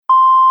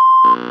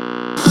Look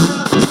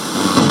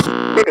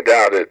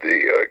down at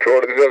the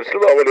corner of the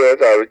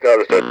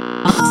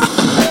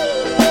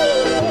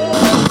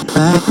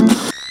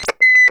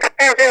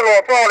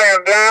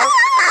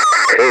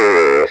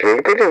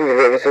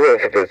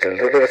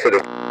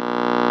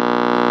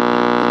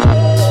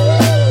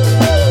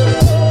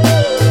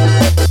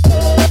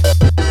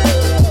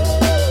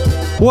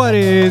What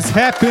is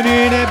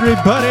happening,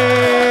 everybody?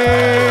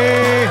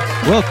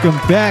 Welcome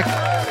back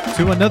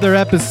to another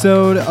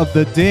episode of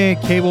the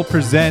Dan Cable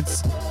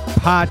Presents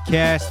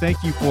podcast.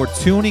 Thank you for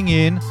tuning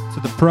in to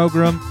the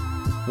program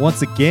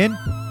once again.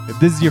 If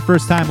this is your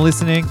first time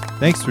listening,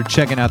 thanks for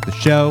checking out the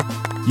show.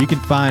 You can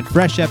find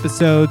fresh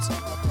episodes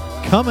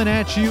coming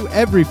at you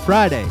every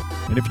Friday.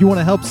 And if you want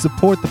to help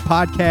support the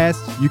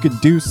podcast, you can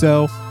do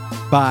so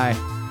by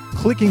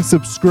clicking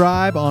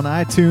subscribe on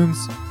iTunes,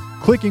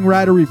 clicking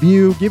write a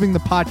review, giving the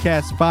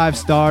podcast 5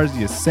 stars.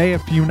 You say a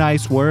few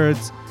nice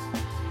words,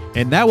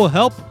 and that will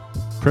help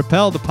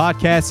propel the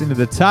podcast into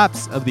the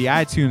tops of the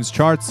iTunes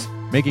charts,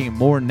 making it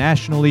more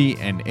nationally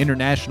and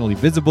internationally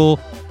visible,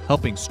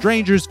 helping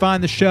strangers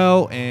find the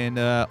show, and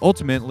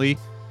ultimately,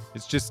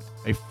 it's just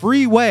a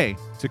free way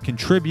to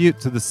contribute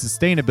to the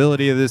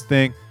sustainability of this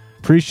thing.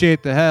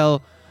 Appreciate the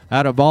hell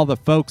out of all the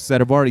folks that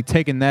have already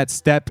taken that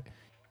step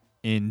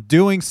in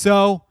doing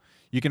so.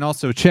 You can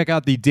also check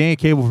out the Dan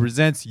Cable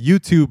Presents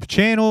YouTube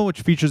channel,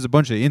 which features a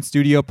bunch of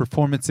in-studio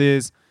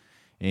performances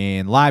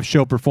and live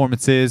show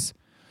performances.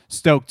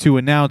 Stoked to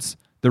announce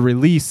the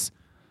release,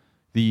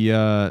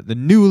 the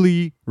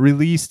newly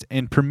released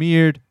and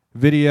premiered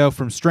video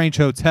from Strange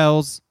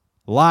Hotels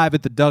live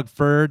at the Doug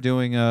Fir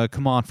doing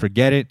Come On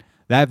Forget It.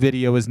 That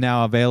video is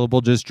now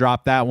available. Just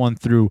dropped that one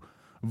through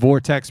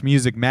Vortex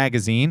Music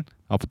Magazine.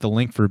 I'll put the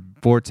link for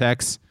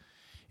Vortex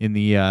in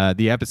the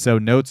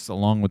episode notes,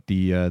 along with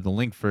the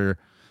link for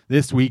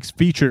this week's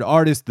featured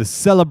artist, The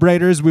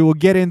Celebrators. We will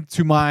get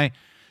into my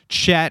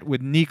chat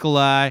with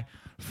Nikolai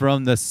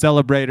from The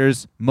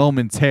Celebrators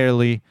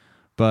momentarily,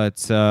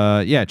 but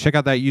yeah, check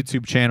out that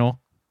YouTube channel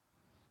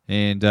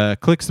and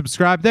click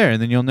subscribe there, and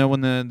then you'll know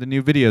when the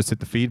new videos hit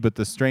the feed. But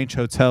the Strange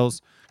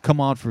Hotels Come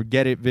On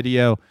Forget It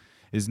video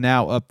is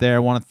now up there. I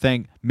want to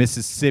thank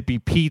Mississippi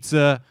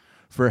Pizza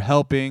for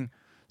helping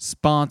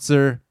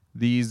sponsor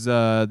these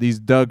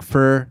Doug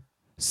Fir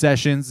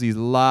sessions, these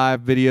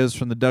live videos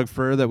from the Doug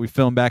Fir that we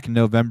filmed back in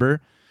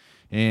November,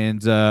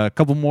 and a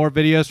couple more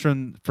videos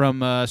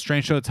from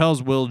Strange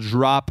Hotels will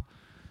drop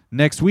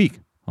next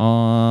week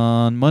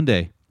on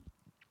Monday.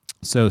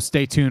 So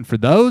stay tuned for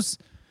those.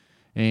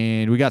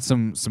 And we got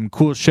some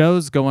cool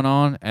shows going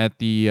on at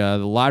the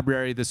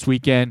library this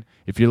weekend.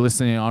 If you're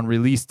listening on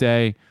release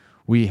day,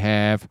 we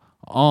have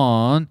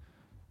on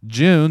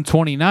June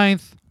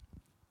 29th.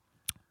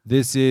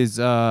 This is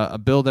a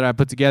bill that I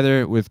put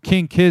together with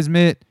King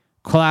Kismet,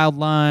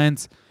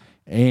 Cloudlines,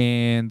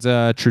 and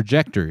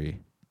Trajectory.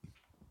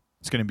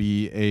 It's going to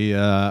be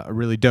a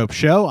really dope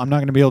show. I'm not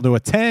going to be able to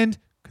attend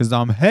because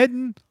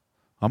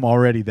I'm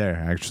already there,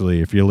 actually,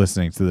 if you're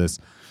listening to this.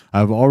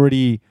 I've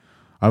already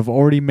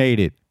made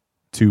it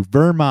to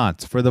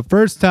Vermont for the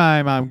first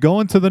time. I'm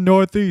going to the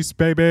Northeast,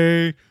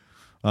 baby.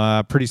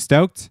 Pretty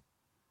stoked.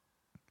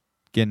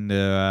 Getting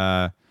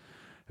to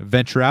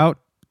venture out.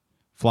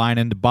 Flying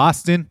into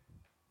Boston,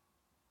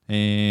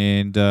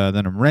 and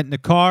then I'm renting a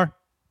car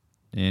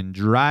and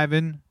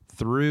driving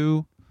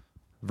through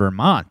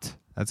Vermont.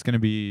 That's going to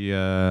be,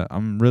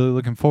 I'm really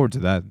looking forward to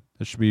that.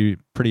 That should be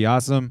pretty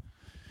awesome,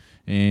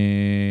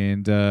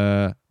 and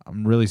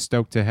I'm really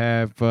stoked to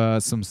have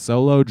some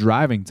solo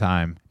driving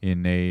time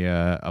in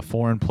a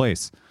foreign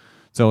place.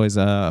 It's always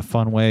a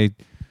fun way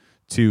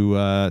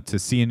to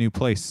see a new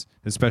place,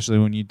 especially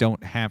when you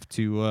don't have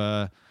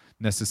to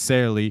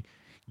necessarily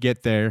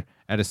get there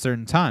at a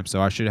certain time. So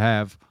I should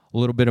have a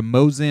little bit of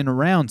moseying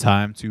around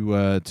time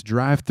to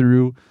drive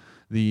through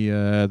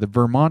the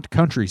Vermont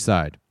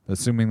countryside,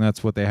 assuming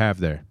that's what they have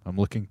there. I'm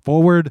looking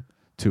forward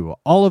to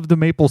all of the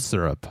maple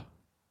syrup.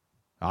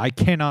 I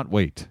cannot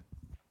wait.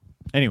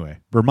 Anyway,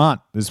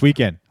 Vermont this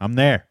weekend. I'm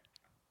there.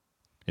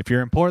 If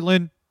you're in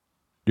Portland,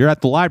 you're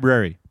at the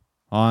library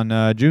on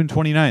June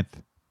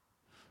 29th.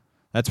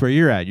 That's where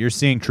you're at. You're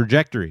seeing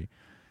Trajectory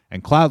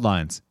and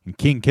Cloudlines and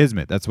King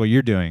Kismet. That's what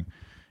you're doing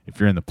if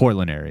you're in the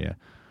Portland area.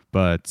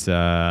 But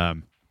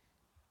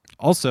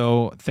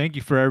also, thank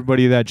you for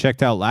everybody that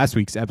checked out last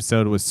week's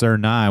episode with Sir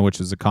Nye, which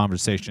was a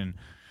conversation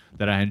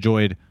that I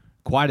enjoyed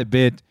quite a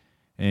bit,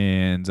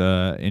 and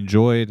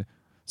enjoyed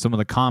some of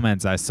the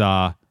comments I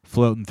saw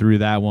floating through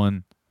that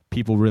one.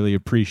 People really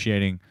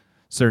appreciating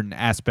certain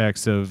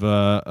aspects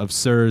of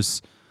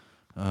Sir's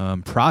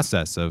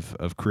process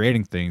of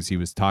creating things. He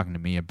was talking to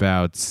me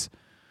about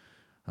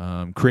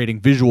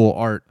creating visual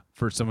art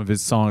for some of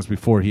his songs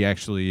before he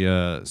actually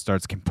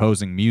starts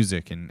composing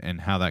music,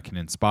 and how that can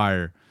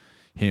inspire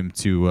him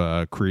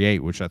to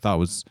create, which I thought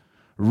was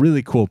a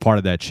really cool part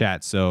of that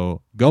chat.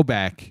 So go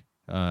back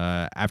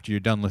after you're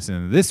done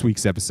listening to this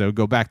week's episode,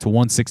 go back to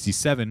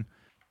 167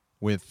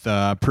 with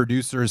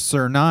producer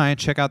Sir Nye.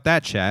 Check out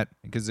that chat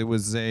because it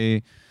was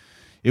a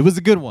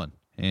good one,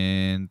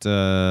 and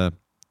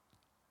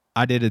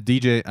I did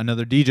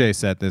another DJ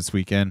set this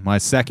weekend. My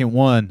second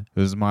one. It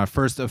was my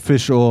first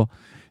official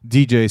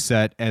DJ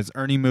set as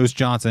Ernie Moose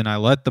Johnson. I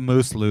let the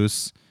moose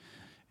loose,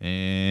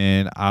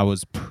 and I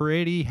was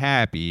pretty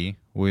happy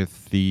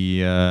with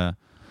the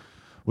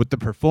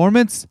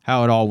performance,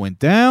 how it all went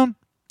down.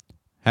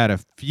 Had a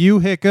few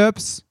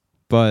hiccups,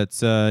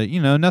 but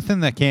nothing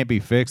that can't be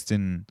fixed.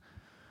 And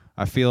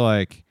I feel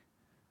like,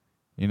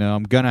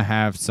 I'm gonna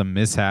have some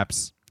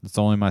mishaps. It's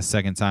only my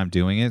second time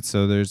doing it,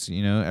 so there's,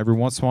 every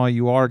once in a while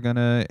you are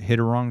gonna hit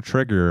a wrong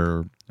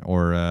trigger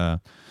or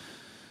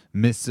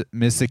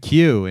miss a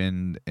cue,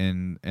 and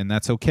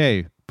that's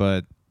okay.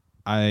 But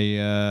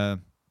I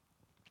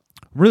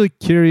really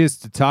curious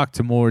to talk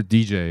to more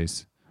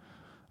DJs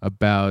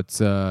about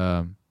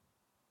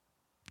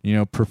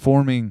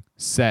performing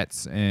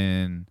sets,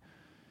 and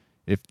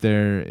if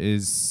there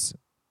is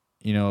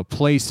a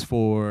place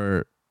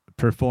for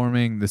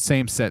performing the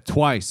same set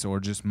twice, or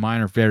just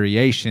minor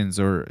variations,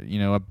 or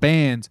a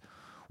band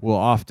will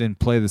often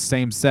play the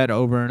same set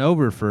over and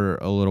over for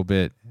a little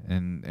bit,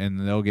 and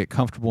they'll get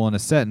comfortable in a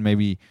set and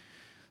maybe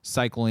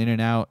cycle in and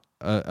out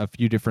a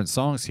few different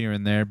songs here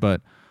and there.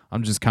 But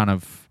I'm just kind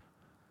of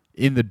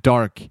in the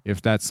dark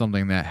if that's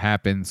something that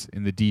happens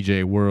in the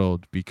DJ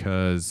world,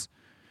 because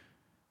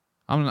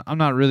I'm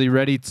not really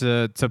ready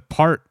to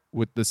part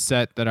with the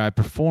set that I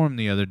performed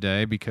the other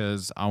day,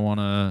 because I want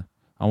to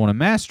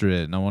master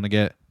it and I want to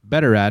get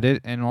better at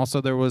it. And also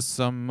there was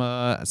some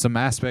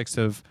aspects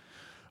of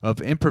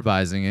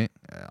improvising it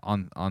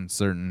on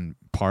certain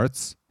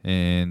parts,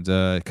 and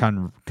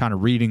kind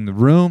of reading the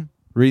room,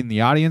 reading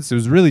the audience. It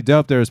was really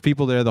dope. There was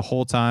people there the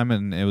whole time,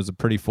 and it was a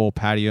pretty full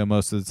patio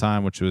most of the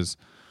time, which was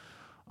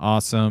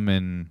awesome.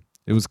 And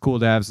it was cool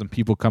to have some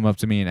people come up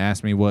to me and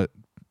ask me what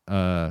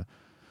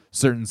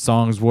certain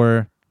songs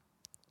were.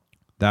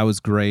 That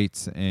was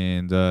great,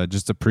 and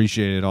just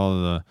appreciated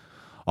all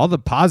the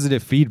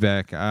positive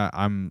feedback.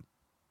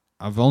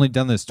 I've only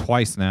done this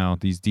twice now,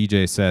 these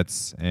DJ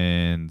sets,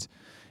 and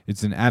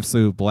it's an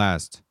absolute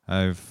blast.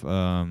 I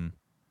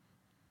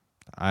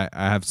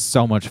have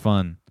so much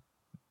fun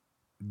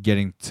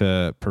getting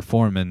to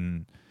perform,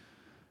 and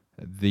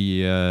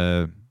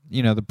the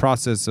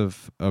process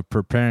of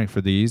preparing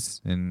for these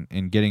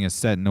and getting a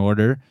set in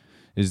order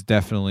is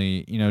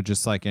definitely,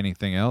 just like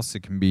anything else.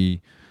 It can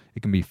be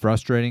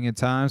frustrating at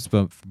times,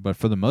 but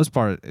for the most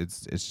part,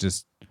 it's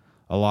just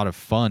a lot of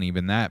fun.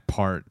 Even that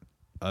part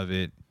of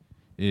it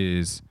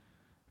is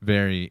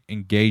very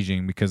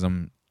engaging, because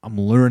I'm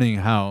learning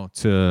how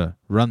to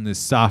run this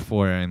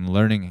software and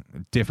learning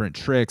different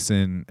tricks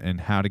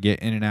and how to get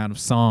in and out of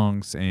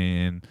songs,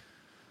 and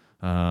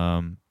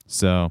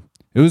so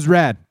it was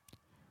rad.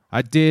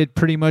 I did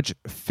pretty much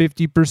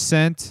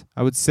 50%.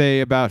 I would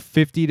say about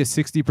 50 to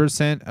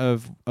 60%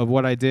 of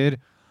what I did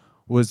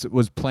was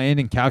planned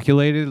and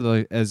calculated,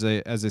 like, as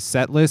a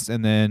set list,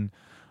 and then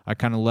I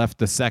kind of left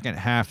the second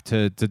half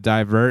to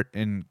divert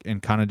and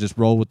kind of just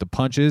roll with the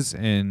punches.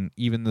 And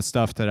even the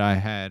stuff that I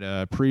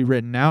had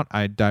pre-written out,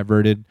 I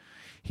diverted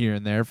here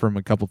and there from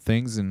a couple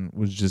things, and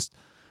was just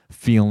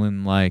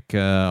feeling like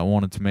I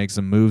wanted to make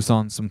some moves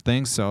on some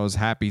things. So I was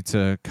happy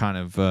to kind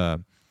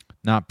of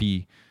not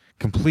be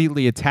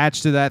completely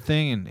attached to that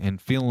thing,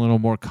 and feel a little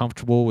more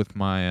comfortable with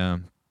my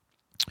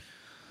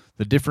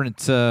the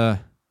different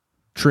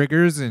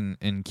triggers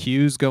and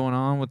cues going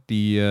on with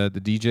the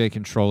DJ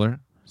controller.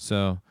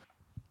 So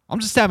I'm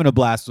just having a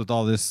blast with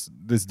all this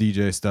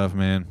DJ stuff,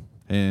 man,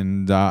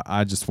 and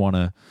I just want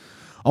to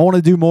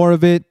do more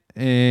of it,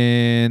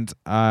 and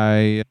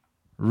I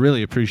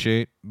really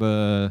appreciate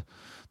the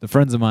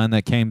friends of mine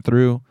that came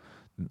through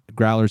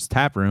Growler's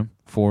Tap Room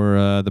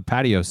for the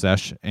patio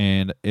sesh,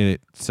 and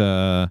it's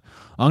I'm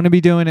going to be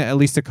doing at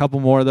least a couple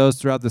more of those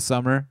throughout the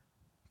summer,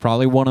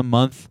 probably one a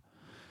month,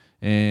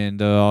 and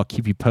I'll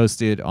keep you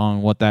posted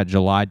on what that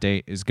July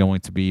date is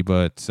going to be.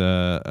 But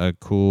a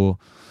cool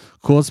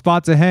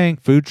spot to hang,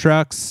 food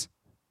trucks,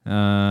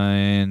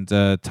 and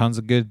tons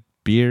of good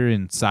beer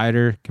and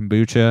cider,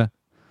 kombucha,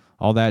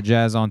 all that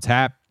jazz on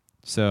tap.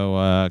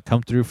 So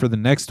come through for the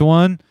next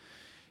one,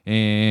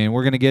 and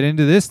we're going to get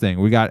into this thing.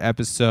 We got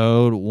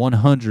episode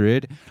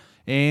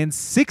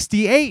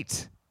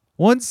 168.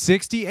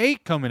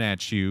 168 coming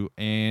at you.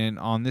 And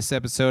on this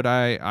episode,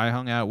 I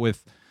hung out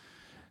with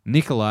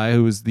Nikolai,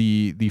 who is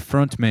the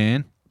front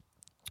man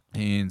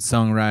and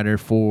songwriter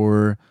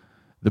for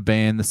the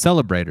band The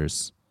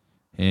Celebrators.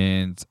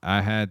 And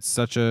I had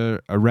such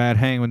a rad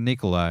hang with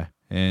Nikolai,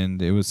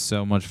 and it was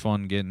so much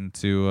fun getting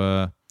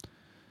to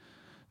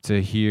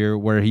hear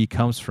where he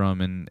comes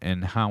from,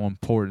 and how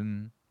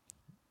important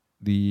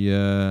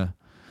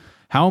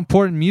how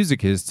important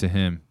music is to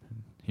him.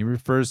 He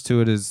refers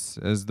to it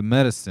as the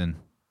medicine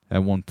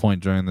at one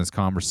point during this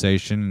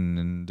conversation,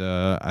 and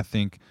I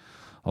think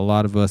a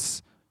lot of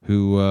us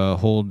who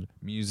hold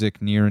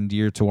music near and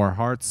dear to our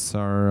hearts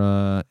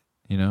are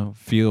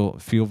feel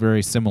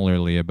very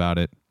similarly about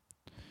it.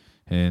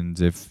 And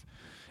if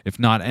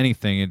not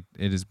anything,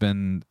 it has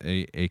been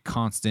a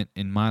constant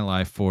in my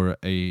life for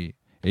a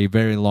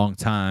very long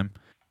time.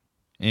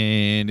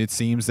 And it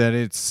seems that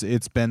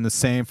it's been the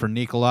same for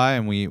Nikolai,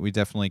 and we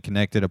definitely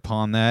connected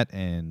upon that,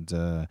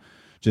 and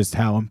just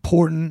how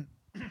important,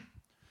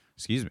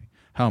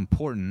 how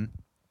important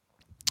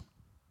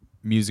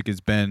music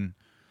has been,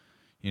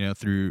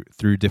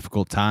 through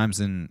difficult times,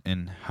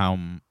 and how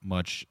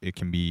much it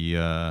can be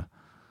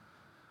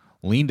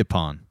leaned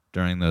upon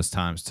during those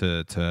times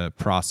to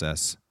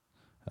process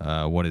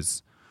what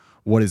is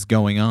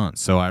going on.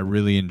 So I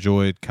really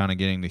enjoyed kind of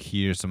getting to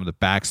hear some of the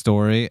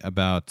backstory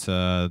about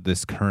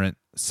this current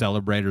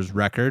Celebrators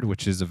record,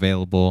 which is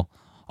available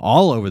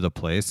all over the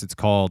place. It's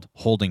called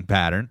Holding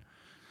Pattern.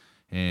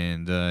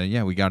 And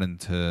we got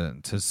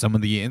into some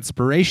of the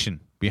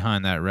inspiration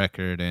behind that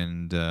record,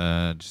 and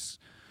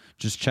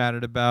just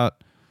chatted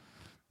about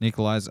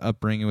Nikolai's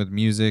upbringing with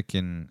music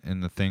and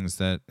the things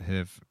that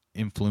have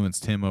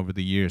influenced him over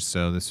the years.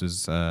 So this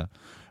was a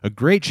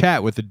great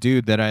chat with a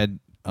dude that I had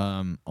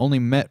only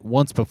met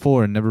once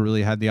before and never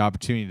really had the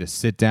opportunity to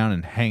sit down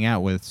and hang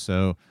out with.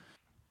 So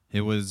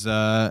it was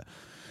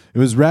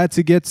rad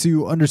to get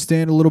to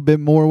understand a little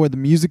bit more where the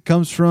music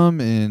comes from,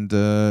 and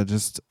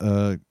just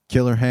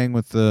killer hang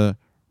with the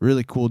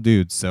really cool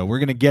dudes. So we're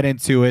gonna get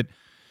into it.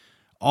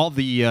 All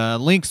the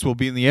links will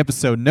be in the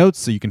episode notes,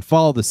 so you can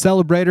follow the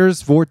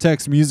Celebrators,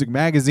 Vortex Music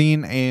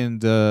Magazine,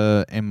 and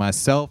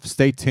myself.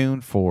 Stay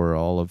tuned for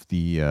all of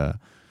the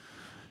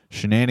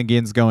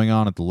shenanigans going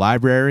on at the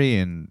library,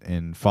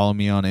 and follow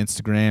me on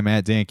Instagram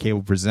at Dan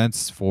Cable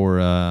Presents for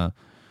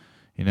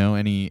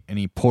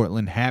any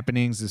Portland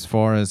happenings as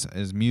far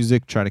as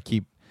music. Try to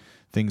keep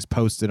things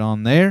posted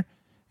on there,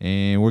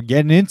 and we're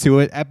getting into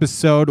it.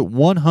 Episode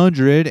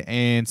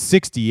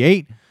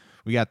 168.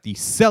 We got the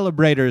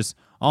Celebrators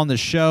on the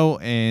show,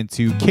 and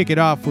to kick it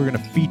off, we're going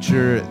to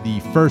feature the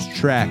first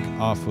track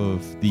off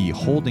of the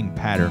Holding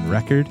Pattern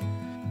record,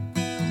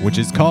 which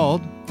is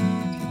called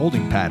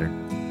Holding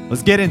Pattern.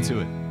 Let's get into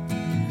it.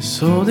 This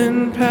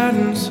holding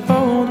pattern's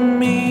holding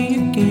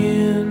me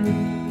again.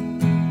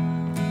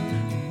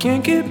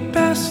 Can't get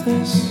past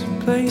this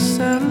place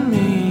I'm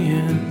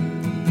in.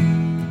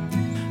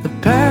 The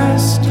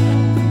past,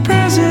 the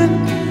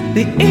present,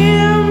 the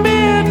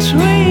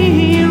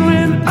in-between,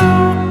 when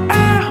all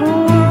I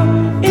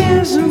want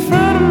is in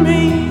front of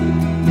me,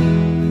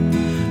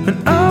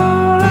 when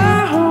all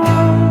I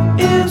want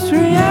is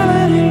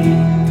reality.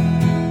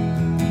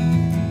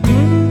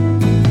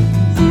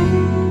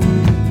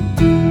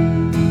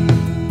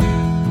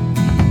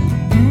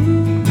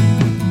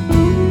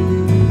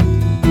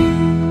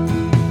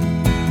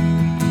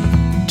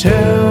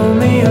 Tell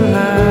me a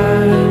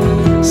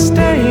lie,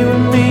 stay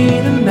with me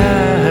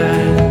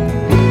tonight,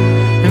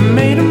 and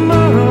may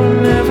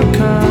tomorrow never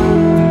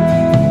come.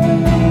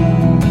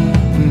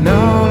 And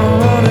all I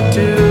wanna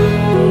do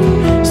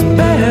is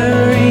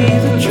bury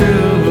the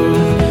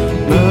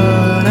truth,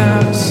 but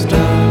I'm stuck.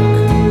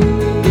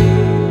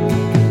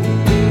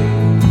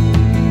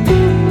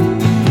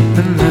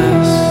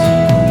 Unless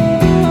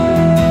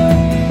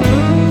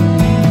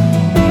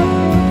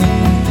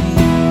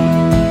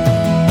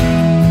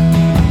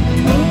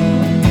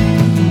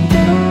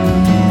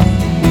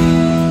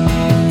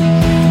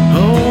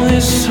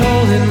this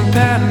holding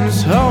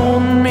pattern's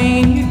holding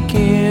me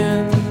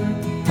again.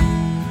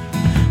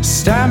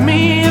 Stop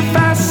me if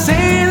I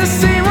say the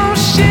same old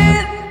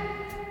shit.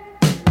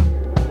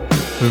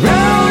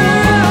 Round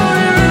and round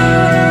and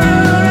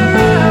round and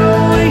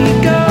round we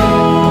go.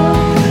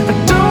 I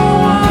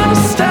don't wanna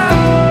stop,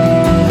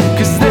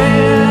 'cause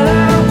then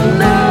I'll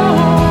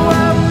know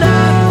I'm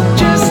not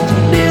just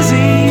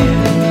busy.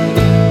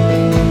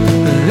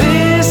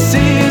 This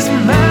is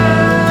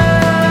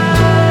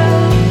my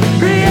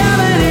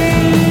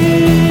reality.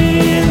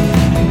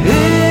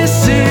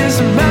 This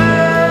is my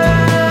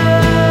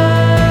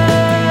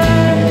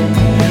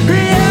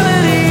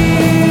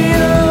reality.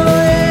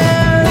 Oh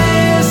yeah,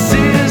 this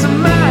is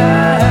my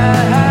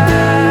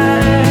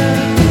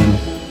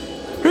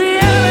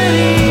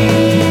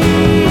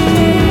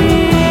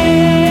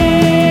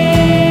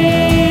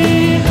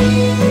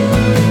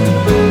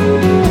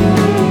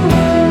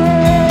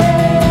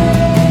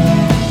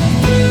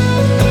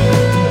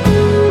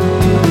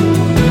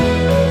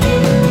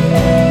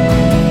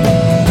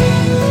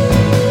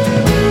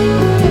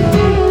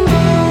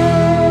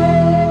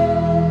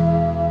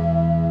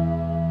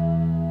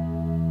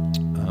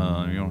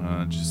You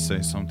want to just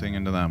say something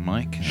into that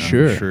mic?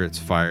 Sure. I'm sure it's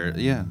fired.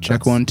 Yeah.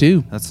 Check 1,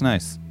 2. That's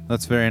nice.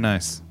 That's very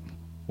nice.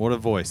 What a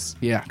voice.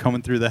 Yeah.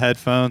 Coming through the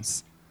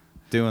headphones,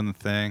 doing the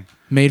thing.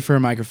 Made for a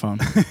microphone.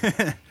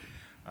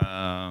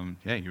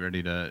 You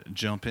ready to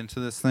jump into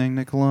this thing,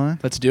 Nikolai?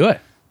 Let's do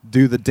it.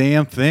 Do the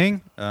damn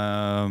thing.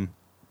 I'm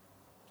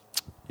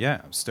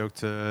stoked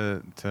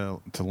to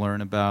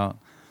learn about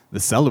the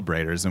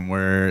Celebrators and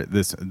where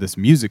this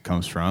music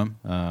comes from.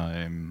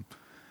 I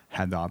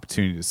had the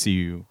opportunity to see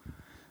you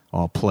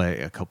all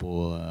play a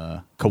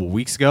couple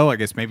weeks ago. I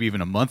guess maybe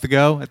even a month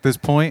ago at this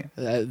point.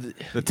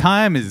 The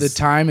time is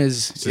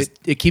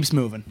it keeps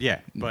moving. yeah,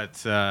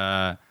 but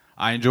I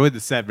enjoyed the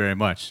set very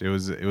much. It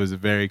was a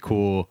very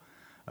cool,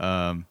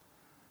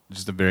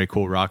 just a very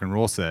cool rock and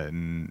roll set,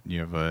 and you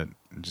have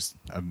just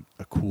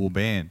a cool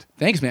band.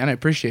 Thanks, man. I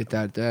appreciate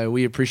that.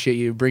 We appreciate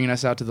you bringing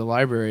us out to the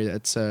library.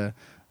 That's a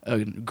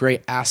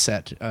great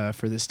asset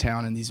for this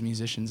town and these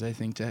musicians. I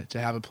think to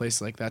have a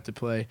place like that to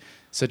play,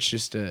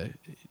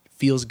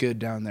 feels good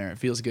down there. It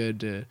feels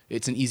good.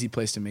 It's an easy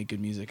place to make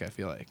good music, I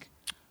feel like.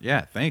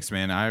 Yeah, thanks,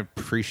 man. I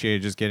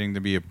appreciate just getting to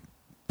be a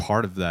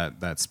part of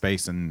that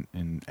space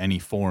in any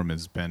form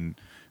has been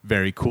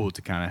very cool.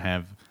 To kind of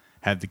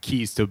have the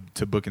keys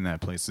to booking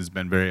that place has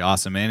been very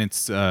awesome, and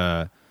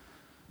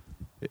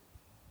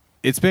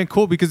it's been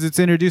cool because it's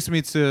introduced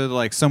me to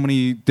like so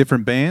many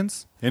different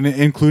bands, and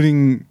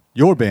including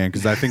your band,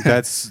 because I think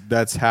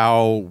that's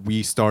how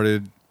we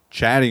started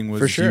chatting, was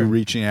For sure. you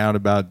reaching out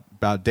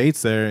about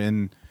dates there.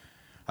 And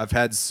I've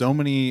had so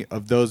many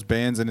of those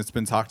bands, and it's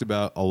been talked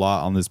about a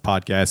lot on this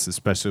podcast,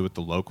 especially with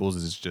the locals.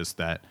 Is just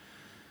that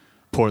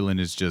Portland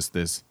is just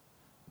this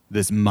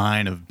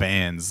mine of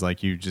bands.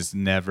 Like you just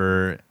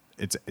never,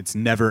 it's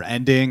never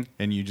ending,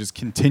 and you just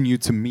continue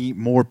to meet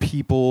more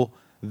people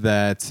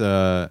that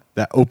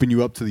open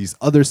you up to these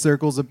other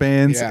circles of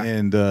bands. Yeah.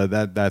 And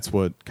that's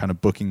what kind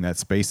of booking that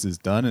space has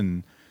done.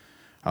 And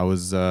I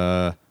was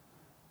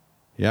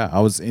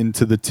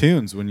into the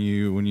tunes when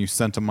you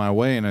sent them my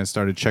way, and I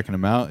started checking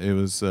them out. It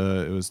was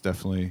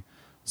definitely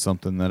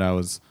something that I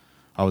was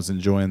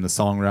enjoying the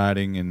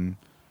songwriting, and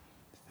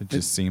it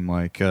just seemed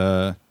like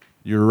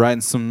you were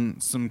writing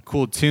some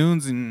cool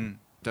tunes, and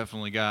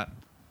definitely got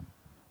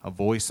a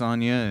voice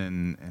on you.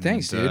 And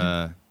Thanks,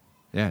 dude.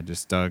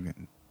 Just dug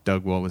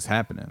what was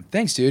happening.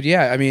 Thanks, dude.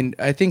 Yeah, I mean,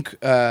 I think,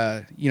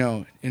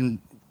 in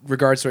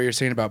regards to what you're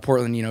saying about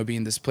Portland,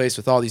 being this place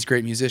with all these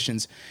great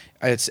musicians,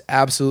 it's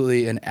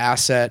absolutely an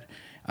asset.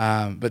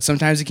 But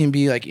sometimes it can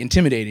be like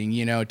intimidating,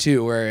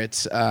 too, where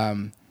it's,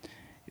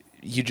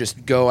 you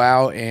just go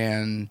out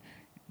and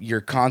you're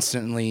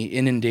constantly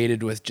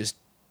inundated with just,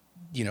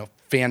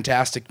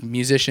 fantastic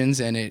musicians,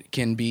 and it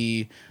can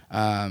be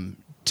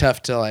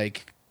tough to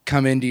like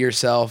come into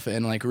yourself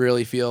and like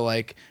really feel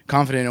like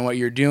confident in what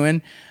you're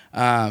doing.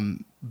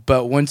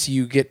 But once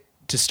you get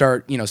to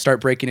start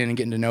breaking in and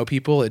getting to know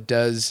people, it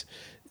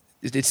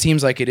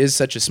seems like it is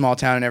such a small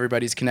town, and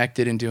everybody's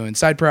connected and doing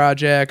side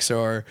projects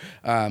or,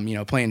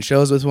 playing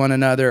shows with one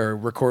another or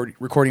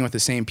recording with the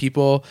same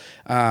people.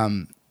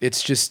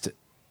 It's just,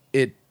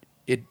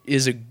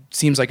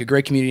 seems like a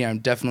great community. I'm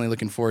definitely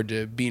looking forward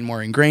to being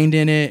more ingrained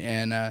in it.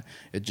 And,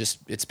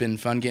 it's been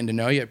fun getting to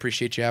know you. I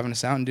appreciate you having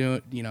us out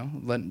and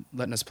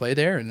letting us play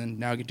there. And then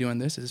now doing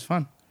this is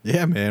fun.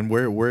 Yeah, man.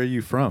 Where are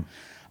you from?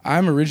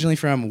 I'm originally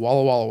from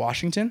Walla Walla,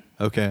 Washington.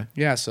 Okay.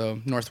 Yeah,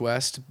 so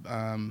northwest,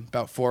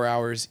 about 4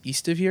 hours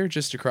east of here,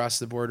 just across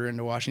the border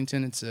into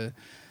Washington. It's a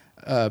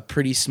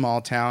pretty small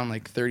town,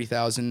 like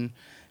 30,000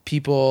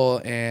 people,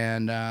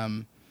 and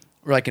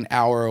we're like an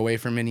hour away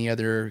from any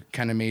other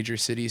kind of major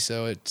city,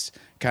 so it's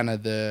kind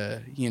of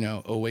the,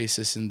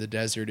 oasis in the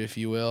desert, if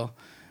you will.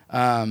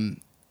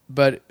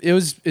 But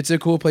it's a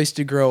cool place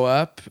to grow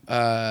up.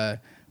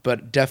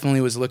 But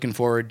definitely was looking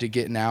forward to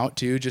getting out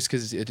too, just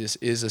because it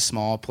is a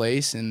small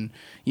place. And,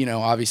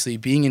 obviously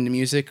being into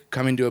music,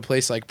 coming to a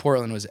place like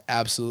Portland was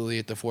absolutely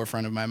at the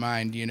forefront of my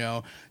mind.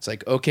 It's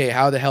like, okay,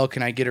 how the hell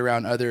can I get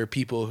around other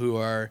people who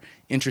are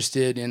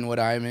interested in what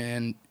I'm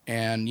in,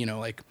 and,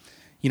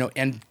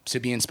 and to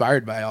be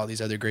inspired by all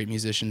these other great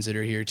musicians that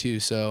are here too.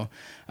 So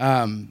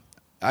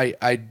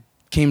I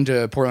came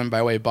to Portland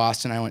by way of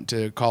Boston. I went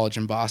to college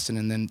in Boston,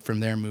 and then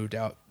from there moved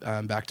out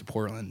back to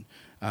Portland.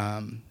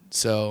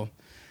 So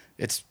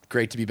it's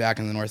great to be back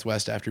in the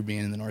Northwest after being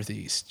in the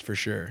Northeast, for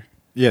sure.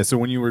 Yeah, so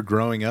when you were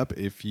growing up,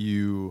 if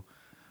you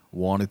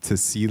wanted to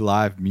see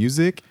live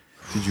music,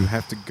 did you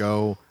have to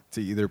go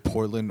to either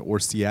Portland or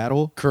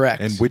Seattle?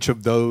 Correct. And which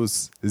of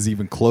those is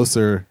even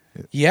closer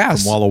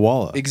Yes. from Walla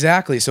Walla?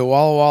 Exactly. So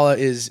Walla Walla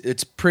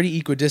it's pretty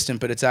equidistant,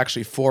 but it's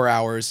actually 4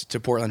 hours to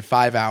Portland,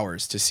 5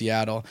 hours to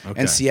Seattle. Okay.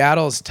 And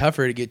Seattle is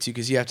tougher to get to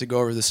because you have to go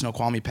over the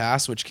Snoqualmie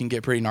Pass, which can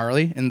get pretty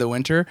gnarly in the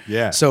winter.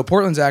 Yeah. So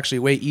Portland's actually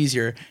way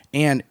easier,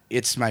 and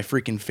it's my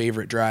freaking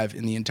favorite drive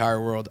in the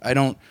entire world.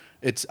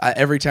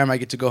 Every time I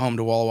get to go home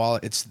to Walla Walla,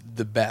 it's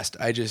the best.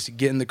 I just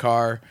get in the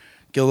car,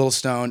 get a little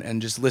stoned,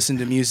 and just listen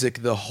to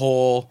music the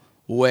whole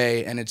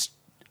way, and it's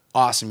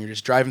awesome. You're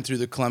just driving through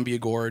the Columbia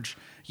Gorge,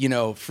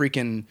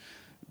 freaking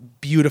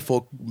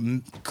beautiful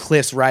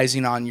cliffs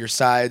rising on your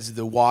sides,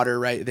 the water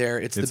right there.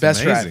 It's the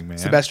best amazing, drive. man.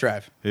 It's the best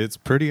drive. It's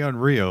pretty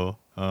unreal.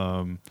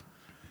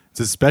 It's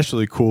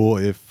especially cool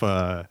if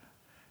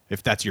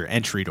that's your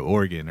entry to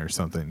Oregon or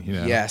something.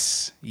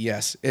 Yes.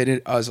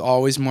 It is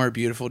always more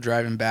beautiful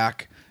driving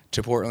back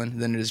to Portland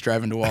than it is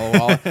driving to Walla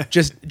Walla.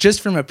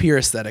 just from a pure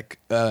aesthetic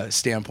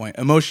standpoint.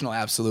 Emotional,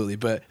 absolutely,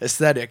 but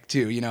aesthetic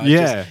too.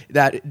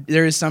 That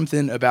there is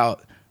something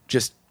about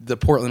just the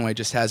Portland way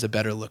just has a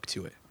better look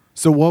to it.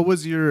 So what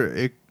was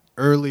your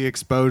early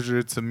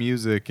exposure to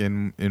music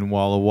in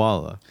Walla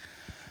Walla?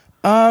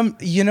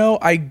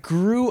 I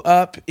grew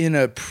up in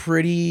a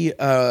pretty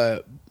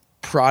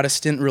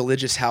Protestant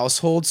religious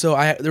household, so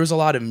there was a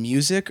lot of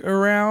music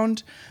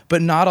around,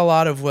 but not a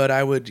lot of what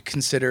I would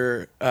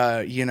consider,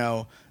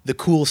 the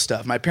cool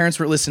stuff. My parents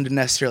weren't listening to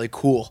necessarily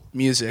cool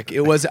music.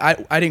 It was I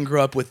didn't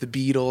grow up with the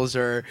Beatles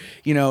or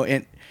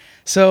and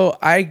so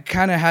I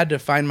kind of had to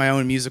find my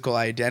own musical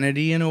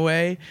identity in a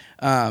way.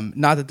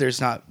 Not that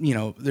there's not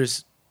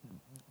there's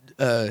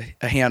a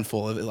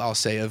handful of, I'll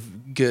say,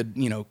 of good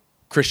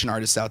Christian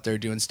artists out there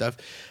doing stuff,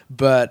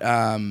 but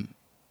I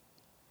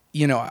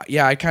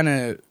kind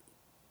of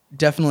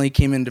definitely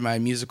came into my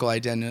musical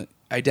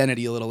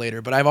identity a little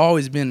later, but I've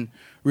always been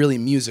really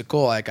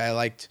musical. Like I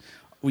liked,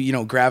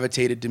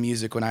 gravitated to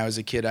music when I was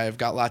a kid. I've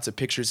got lots of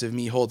pictures of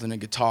me holding a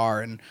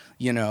guitar, and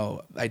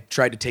I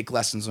tried to take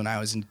lessons when I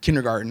was in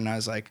kindergarten, and I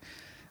was like,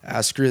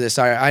 screw this.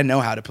 I know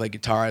how to play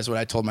guitar, is what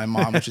I told my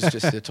mom, which is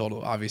just a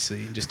total,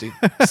 obviously, just a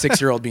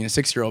 6-year-old being a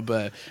 6-year-old.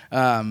 But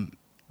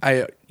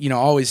I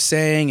always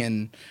sang,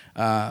 and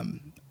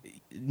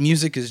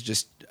music is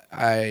just,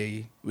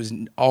 I was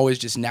always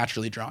just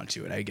naturally drawn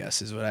to it, I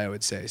guess, is what I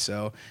would say.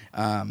 So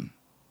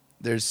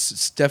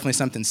there's definitely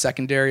something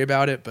secondary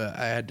about it, but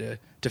I had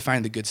to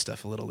find the good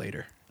stuff a little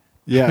later.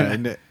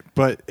 Yeah,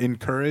 but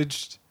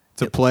encouraged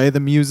to play the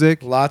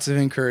music. Lots of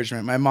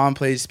encouragement. My mom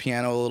plays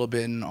piano a little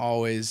bit and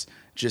always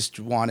just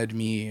wanted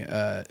me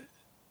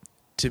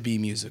to be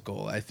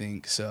musical, I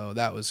think. So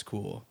that was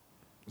cool.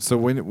 So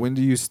when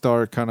do you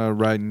start kind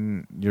of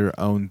writing your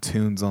own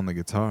tunes on the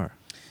guitar?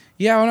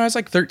 Yeah, when I was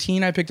like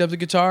 13, I picked up the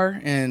guitar,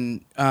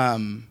 and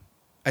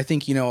I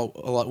think when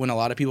a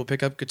lot of people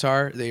pick up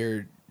guitar,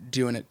 they're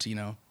doing it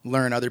to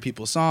learn other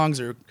people's songs,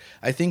 or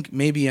I think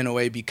maybe in a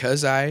way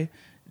because I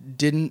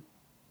didn't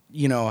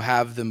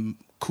have the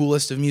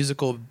coolest of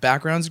musical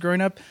backgrounds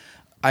growing up,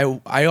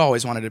 I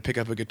always wanted to pick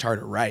up a guitar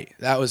to write.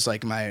 That was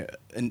like my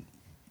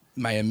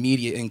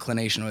immediate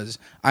inclination was,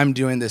 I'm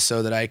doing this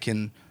so that I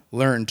can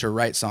learn to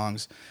write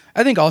songs.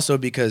 I think also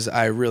because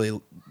I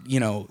really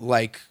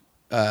like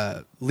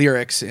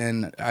lyrics,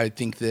 and I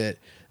think that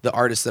the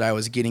artists that I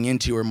was getting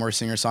into were more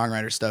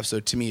singer-songwriter stuff.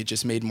 So to me, it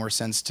just made more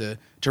sense to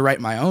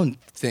write my own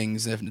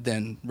things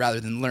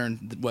rather than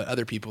learn what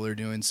other people are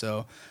doing.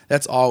 So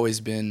that's always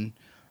been.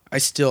 I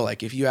still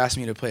like, if you ask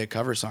me to play a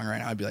cover song right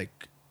now, I'd be like,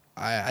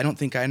 I don't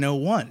think I know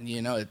one.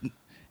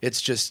 It's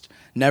just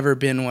never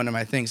been one of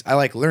my things. I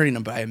like learning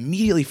them, but I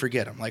immediately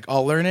forget them. Like,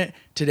 I'll learn it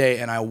today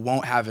and I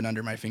won't have it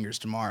under my fingers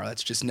tomorrow.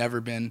 That's just never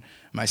been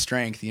my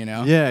strength, Yeah.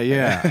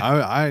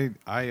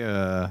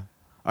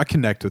 I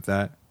connect with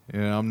that.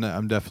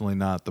 I'm definitely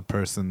not the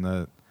person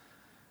that,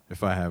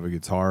 if I have a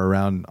guitar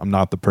around, I'm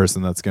not the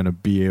person that's going to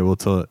be able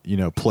to,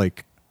 play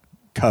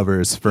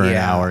covers for an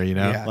hour,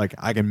 Yeah. Like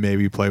I can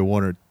maybe play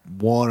one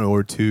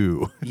or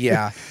two.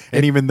 Yeah.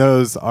 And even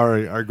those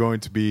are going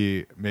to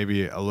be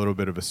maybe a little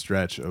bit of a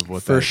stretch of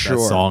what that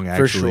song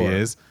actually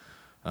is.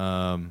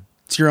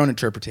 It's your own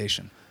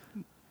interpretation.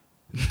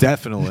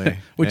 Definitely.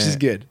 Which is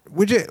good.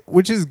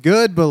 Which is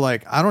good, but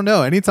like, I don't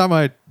know. Anytime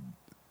I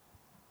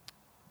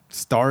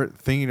start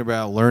thinking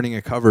about learning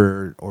a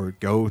cover or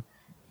go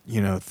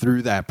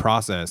through that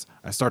process,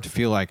 I start to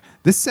feel like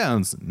this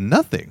sounds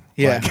nothing.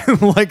 Yeah.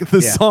 Like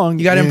the song.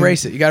 You got to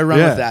embrace it. You got to run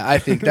with that. I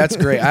think that's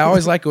great. I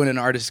always like when an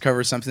artist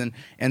covers something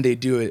and they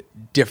do it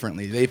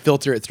differently. They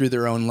filter it through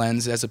their own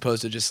lens as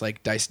opposed to just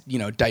like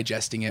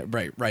digesting it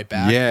right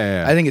back.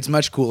 Yeah. I think it's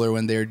much cooler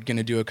when they're going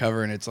to do a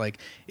cover and it's like,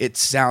 it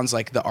sounds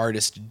like the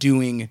artist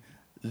doing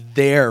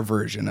their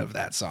version of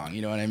that song.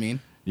 You know what I mean?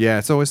 Yeah.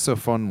 It's always so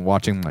fun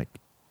watching like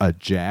a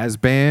jazz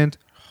band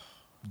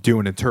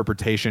do an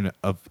interpretation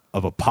of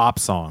a pop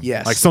song.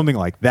 Yes. Like something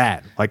like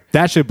that. Like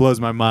that shit blows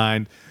my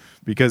mind,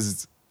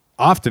 because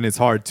often it's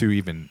hard to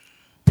even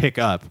pick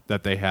up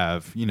that they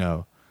have,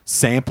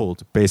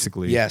 sampled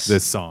basically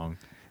this song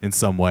in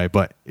some way.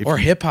 But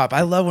hip hop.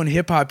 I love when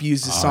hip hop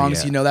uses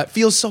songs, that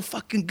feels so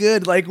fucking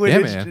good. Like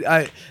when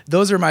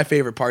those are my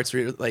favorite parts,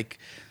 where like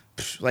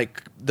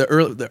the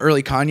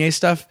early Kanye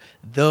stuff,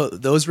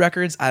 those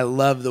records, I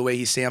love the way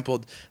he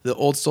sampled the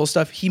old soul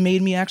stuff. He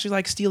made me actually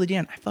like Steely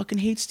Dan. I fucking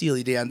hate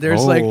Steely Dan.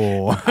 There's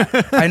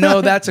I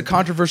know that's a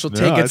controversial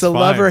take. It's a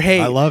love or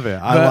hate. I love it.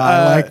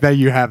 I like that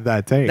you have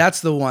that take.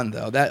 That's the one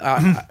though.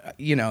 That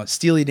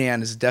Steely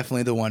Dan is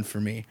definitely the one for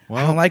me.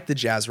 I don't like the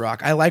jazz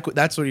rock. I like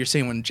that's what you're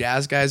saying when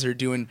jazz guys are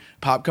doing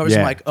pop covers.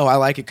 I'm like, oh, I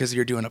like it because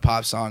you're doing a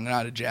pop song,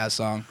 not a jazz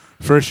song.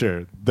 For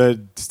sure.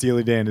 The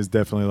Steely Dan is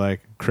definitely like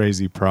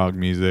crazy prog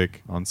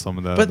music on some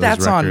of But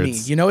that's records. on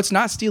me. It's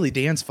not Steely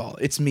Dan's fault.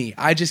 It's me.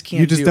 I just can't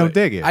do it. You just don't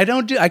dig it.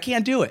 I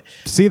can't do it.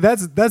 See,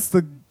 that's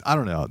the, I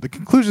don't know, the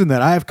conclusion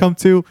that I have come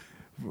to,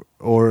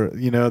 or,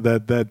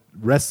 that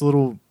rests a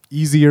little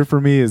easier for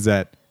me, is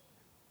that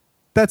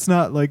that's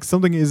not like,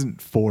 something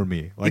isn't for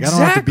me. Like,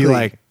 Exactly. I don't have to be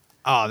like,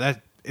 oh,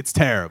 it's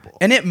terrible.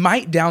 And it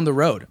might down the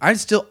road.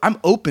 I'm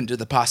open to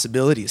the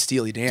possibility of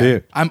Steely Dan.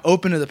 Dude. I'm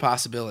open to the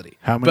possibility.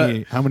 How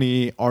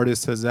many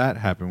artists has that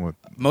happened with?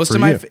 Most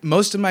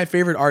of my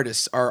favorite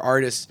artists are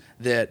artists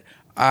that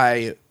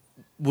I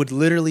would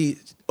literally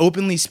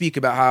openly speak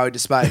about how I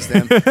despise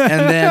them,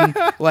 and then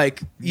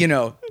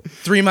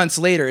 3 months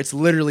later, it's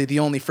literally the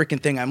only freaking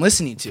thing I'm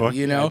listening to. Fuck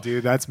you yeah, know,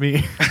 dude, that's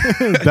me.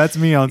 That's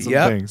me on some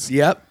Yep. things.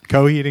 Yep.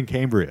 Coheed and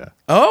Cambria.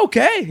 Oh,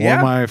 okay. One Yeah.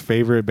 of my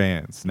favorite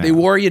bands now. They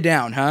wore you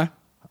down, huh?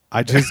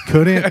 I just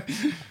couldn't.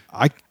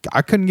 I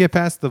couldn't get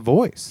past the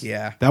voice.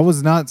 Yeah. that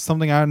was not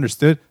something I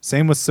understood.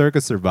 Same with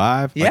Circus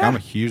Survive. Like, Yeah. I'm a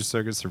huge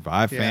Circus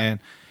Survive Yeah. fan.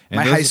 And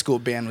My those- high school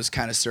band was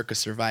kind of Circus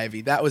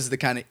Survive-y. That was the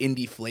kind of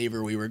indie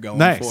flavor we were going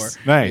Nice,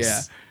 for. nice.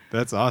 Yeah.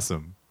 That's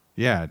awesome.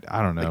 Yeah,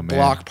 I don't know, Like man.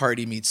 Block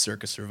Party meets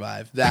Circus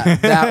Survive.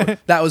 That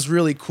was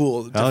really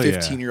cool to Hell yeah.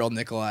 15-year-old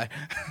Nikolai.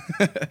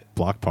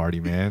 Block Party,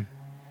 man.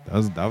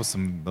 That was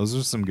some. Those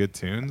are some good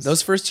tunes.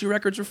 Those first 2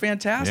 records were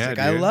fantastic.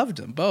 Yeah, I dude. loved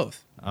them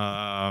both.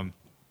 I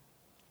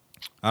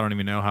don't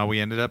even know how we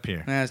ended up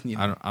here. You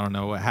know. I don't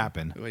know what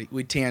happened.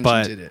 We tangented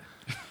But- it.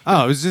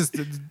 Oh, it was just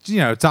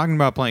talking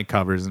about playing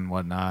covers and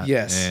whatnot.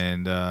 Yes.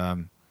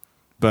 And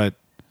but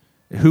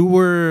who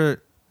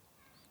were,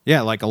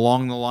 like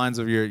along the lines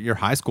of your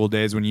high school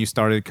days when you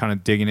started kind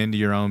of digging into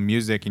your own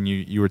music and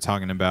you were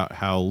talking about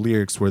how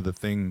lyrics were the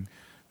thing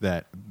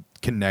that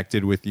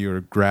connected with you or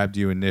grabbed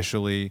you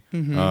initially.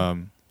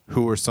 Mm-hmm.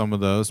 Who were some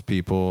of those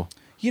people?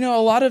 You know,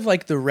 a lot of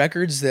like the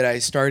records that I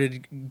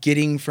started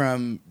getting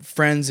from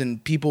friends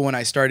and people when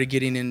I started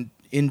getting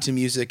into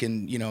music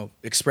and,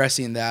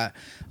 expressing that,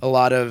 a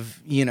lot of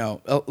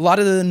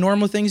the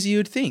normal things you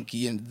would think,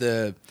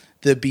 the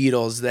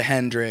Beatles, the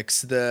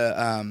Hendrix,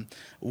 the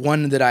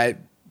one that I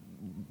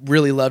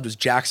really loved was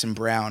Jackson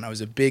Browne. I was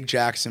a big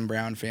Jackson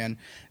Browne fan.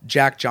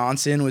 Jack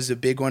Johnson was a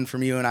big one for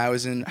me when I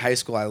was in high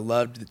school. I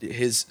loved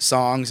his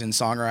songs and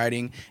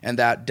songwriting, and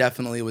that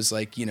definitely was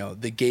like,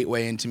 the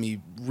gateway into me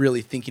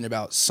really thinking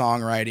about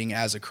songwriting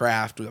as a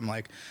craft. I'm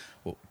like,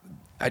 well,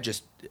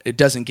 it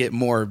doesn't get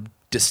more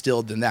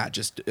distilled than that,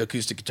 just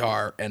acoustic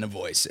guitar and a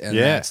voice, and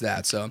that's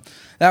that. So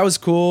that was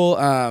cool.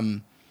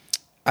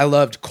 I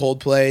loved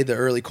Coldplay. The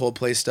early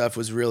Coldplay stuff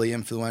was really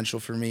influential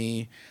for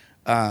me.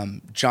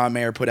 John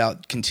Mayer put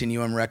out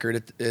Continuum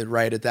record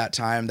right at that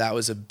time. That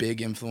was a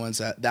big influence.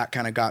 That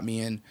kind of got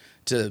me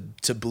into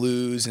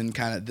blues and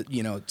kind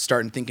of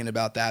starting thinking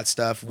about that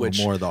stuff. Which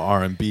more of the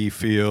R&B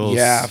feels.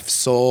 yeah,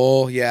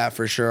 soul, yeah,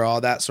 for sure,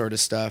 all that sort of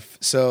stuff.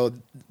 So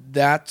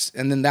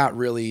then that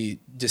really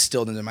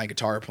distilled into my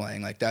guitar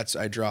playing. Like I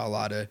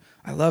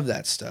love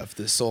that stuff,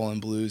 the soul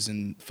and blues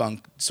and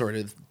funk sort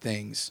of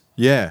things.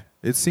 Yeah,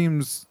 it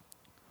seems.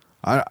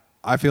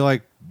 I feel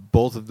like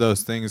both of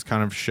those things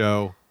kind of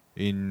show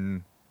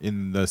in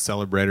the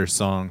Celebrator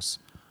songs,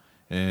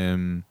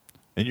 and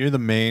you're the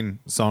main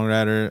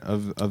songwriter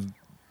of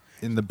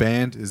in the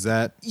band. Is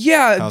that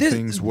how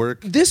things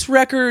work? This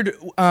record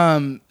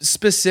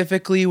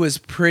specifically was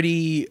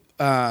pretty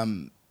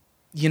written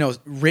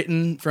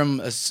from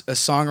a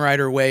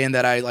songwriter way, in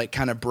that I like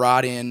kind of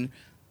brought in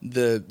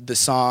the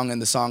song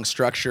and the song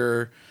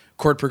structure,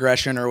 chord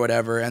progression or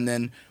whatever, and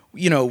then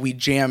we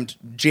jam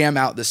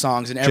out the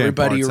songs, and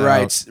everybody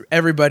writes.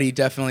 Everybody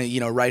definitely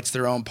writes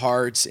their own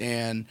parts,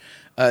 and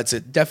it's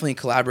definitely a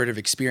collaborative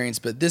experience.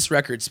 But this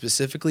record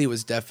specifically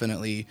was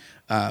definitely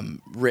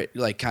kind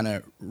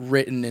of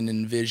written and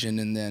envisioned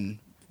and then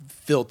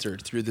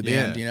filtered through the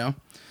band.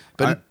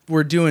 But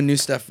we're doing new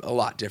stuff a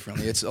lot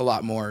differently. It's a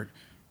lot more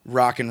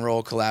rock and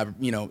roll collab.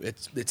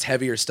 It's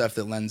heavier stuff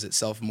that lends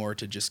itself more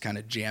to just kind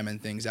of jamming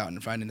things out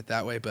and finding it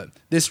that way. But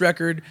this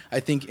record, I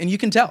think, and you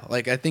can tell,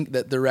 I think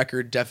that the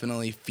record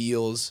definitely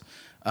feels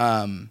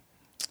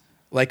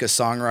like a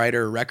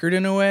songwriter record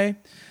in a way.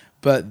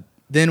 But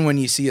then when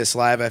you see us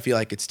live, I feel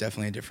like it's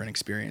definitely a different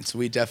experience.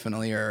 We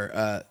definitely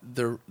are.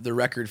 The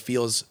record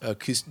feels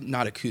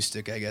not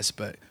acoustic, I guess,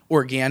 but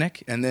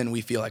organic, and then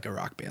we feel like a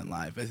rock band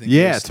live. I think.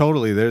 Yeah,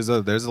 totally. There's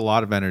a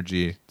lot of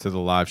energy to the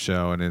live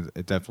show, and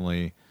it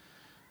definitely,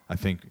 I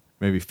think,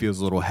 maybe feels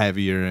a little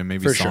heavier, and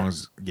maybe For sure.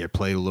 songs get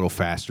played a little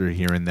faster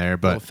here and there. A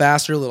little But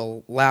faster, a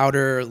little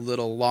louder, a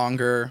little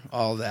longer,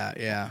 all that.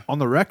 Yeah. on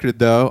the record,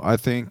 though, I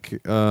think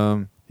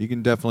you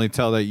can definitely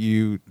tell that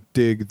you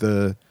dig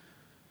the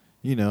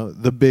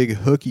big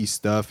hooky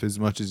stuff as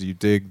much as you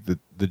dig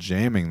the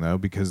jamming, though,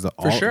 because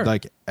sure.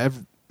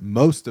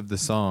 most of the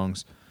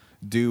songs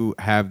do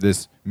have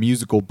this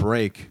musical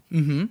break,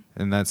 and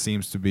that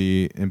seems to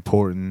be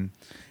important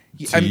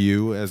to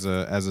you as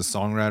a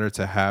songwriter,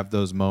 to have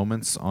those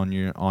moments on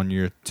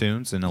your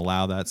tunes and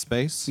allow that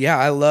space. Yeah,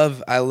 I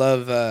love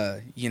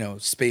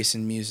space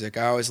in music.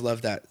 I always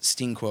love that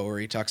Sting quote where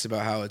he talks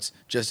about how it's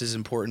just as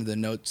important the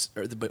notes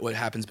or what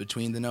happens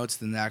between the notes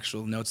than the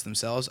actual notes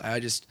themselves.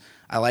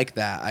 I like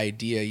that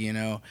idea,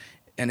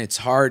 and it's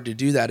hard to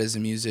do that as a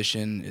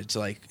musician. It's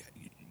like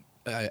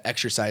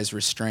exercise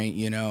restraint,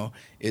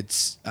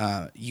 it's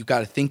you got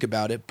to think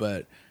about it,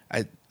 but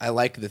I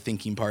like the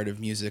thinking part of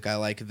music. I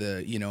like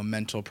the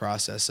mental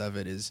process of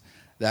it. Is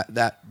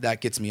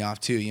that gets me off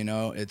too.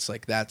 It's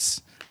like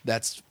that's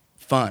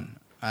fun.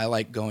 I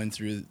like going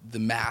through the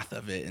math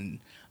of it, and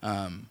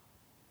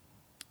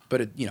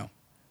but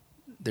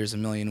there's a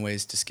million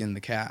ways to skin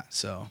the cat.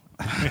 So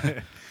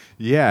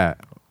Yeah.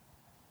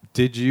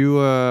 Did you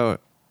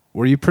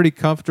were you pretty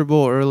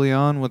comfortable early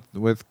on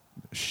with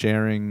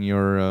sharing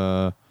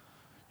your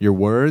your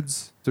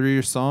words through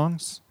your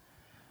songs?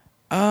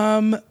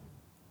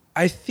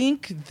 I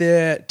think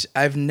that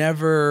I've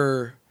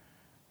never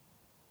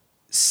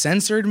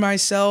censored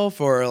myself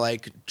or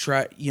like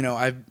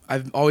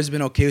I've always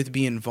been okay with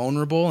being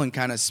vulnerable and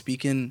kind of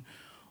speaking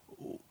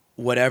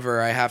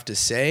whatever I have to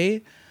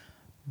say,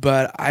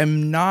 but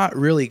I'm not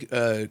really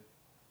a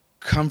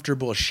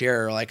comfortable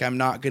sharer. Like I'm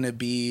not going to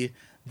be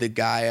the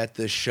guy at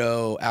the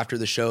show after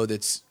the show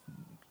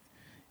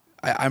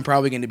I'm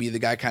probably going to be the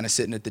guy kind of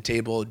sitting at the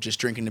table just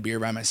drinking a beer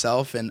by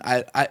myself. And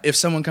I if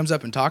someone comes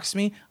up and talks to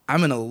me, I'm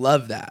going to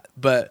love that.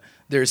 But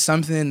there's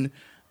something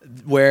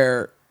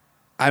where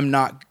I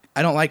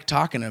don't like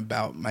talking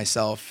about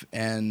myself.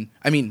 And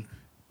I mean,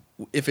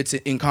 if it's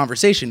in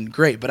conversation,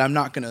 great, but I'm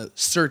not going to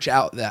search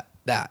out that.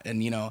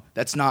 And,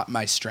 that's not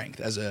my strength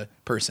as a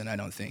person, I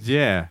don't think.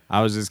 Yeah.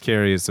 I was just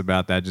curious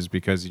about that just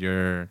because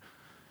your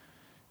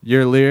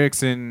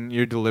lyrics and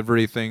your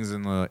delivery things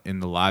in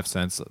the live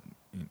sense,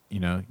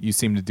 you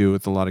seem to do it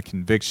with a lot of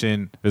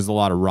conviction. There's a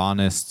lot of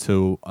rawness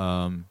to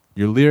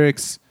your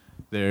lyrics.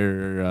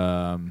 They're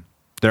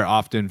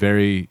often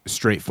very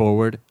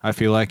straightforward, I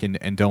feel like,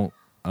 and don't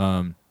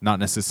not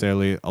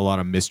necessarily a lot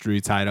of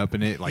mystery tied up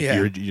in it. Like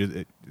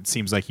it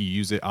seems like you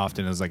use it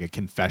often as like a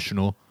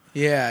confessional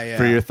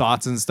for your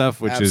thoughts and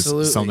stuff, which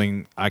Absolutely. is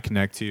something I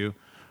connect to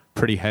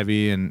pretty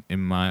heavy in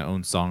my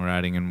own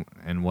songwriting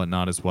and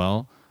whatnot as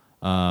well.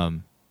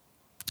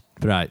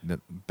 But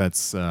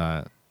that's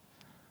I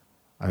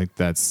think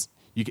that's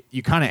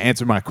you kind of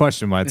answered my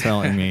question by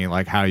telling me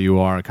like how you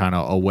are kind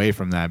of away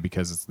from that,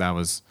 because that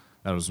was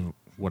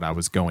what I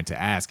was going to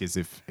ask, is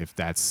if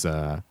that's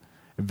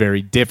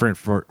very different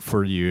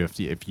for you, if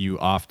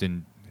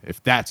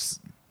that's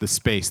the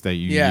space that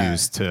you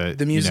use to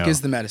the music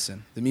is the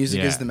medicine. The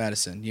music is the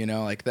medicine.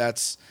 Like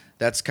that's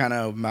kind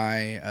of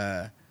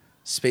my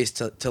space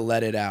to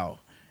let it out.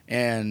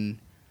 And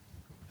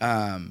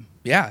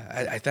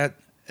I thought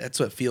that's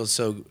what feels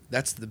so.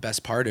 That's the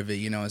best part of it.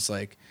 It's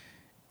like.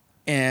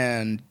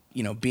 And,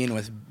 being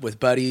with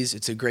buddies,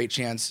 it's a great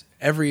chance.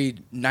 Every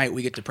night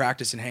we get to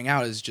practice and hang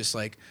out is just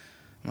like,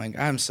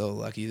 I'm so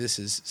lucky. This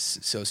is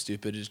so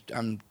stupid.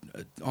 I'm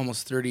an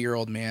almost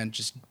 30-year-old man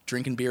just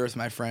drinking beer with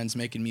my friends,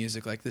 making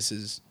music. Like this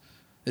is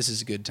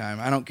a good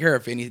time. I don't care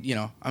if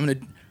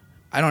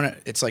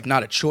it's like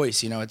not a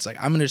choice, It's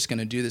like, I'm just going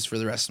to do this for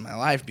the rest of my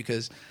life,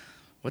 because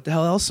what the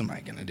hell else am I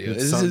going to do?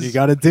 It's something you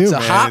got to do,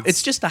 man.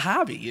 It's just a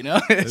hobby,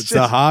 It's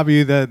a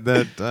hobby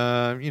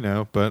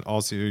that but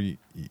also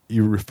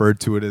you referred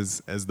to it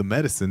as the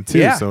medicine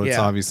too. So it's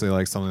obviously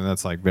like something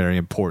that's like very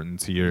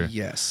important to your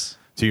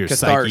to your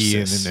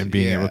catharsis. Psyche and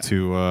being able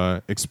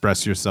to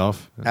express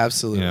yourself.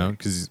 Absolutely.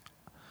 Because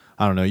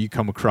I don't know, you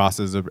come across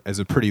as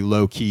a pretty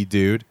low key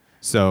dude.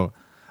 So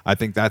I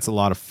think that's a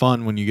lot of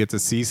fun when you get to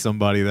see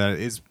somebody that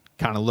is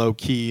kind of low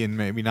key and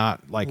maybe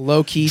not like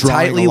low key,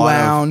 tightly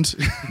wound.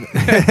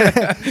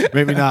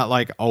 Maybe not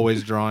like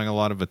always drawing a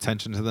lot of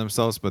attention to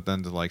themselves, but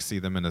then to like see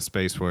them in a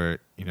space where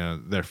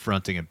they're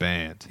fronting a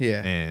band,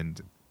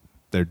 and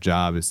their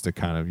job is to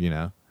kind of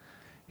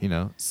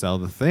sell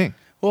the thing.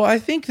 Well, I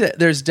think that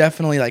there's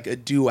definitely like a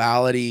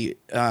duality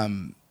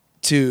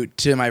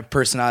to my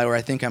personality, where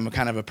I think I'm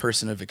kind of a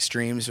person of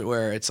extremes,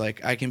 where it's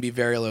like I can be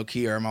very low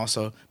key, or I'm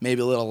also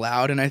maybe a little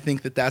loud, and I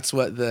think that that's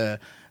what the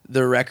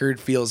record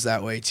feels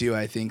that way too.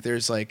 I think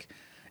there's like,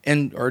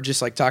 or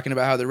just like talking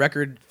about how the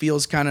record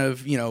feels kind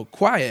of,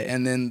 quiet,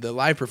 and then the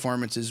live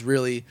performance is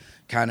really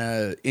kind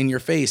of in your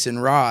face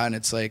and raw. And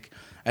it's like,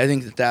 I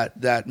think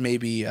that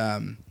maybe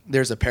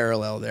there's a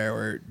parallel there,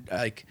 where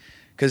like,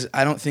 cause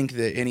I don't think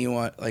that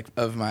anyone like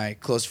of my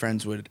close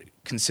friends would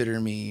consider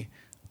me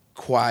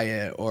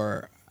quiet,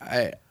 or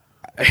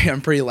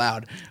I'm pretty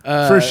loud.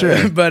 For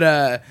sure. But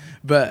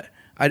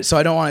so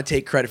I don't want to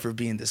take credit for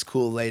being this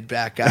cool, laid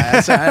back guy.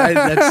 So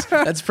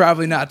that's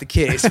probably not the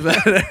case.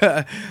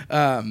 But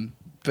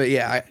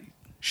yeah,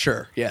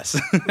 sure,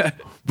 yes.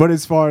 But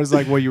as far as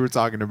like what you were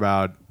talking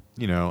about,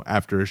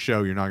 after a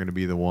show, you're not going to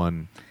be the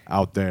one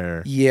out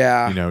there,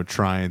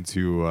 trying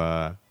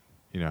to,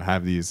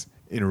 have these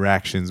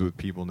interactions with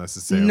people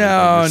necessarily.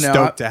 No.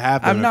 Stoked to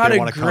have them. I'm not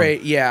a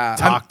great,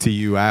 talk to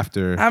you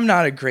after. I'm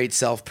not a great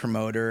self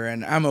promoter,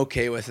 and I'm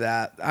okay with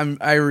that.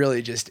 I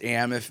really just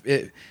am. If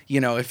it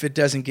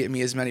doesn't get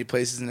me as many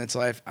places in its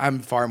life, I'm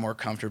far more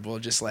comfortable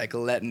just like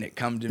letting it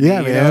come to me.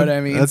 Yeah, you know what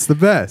I mean? That's the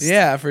best.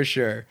 Yeah, for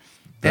sure.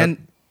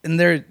 And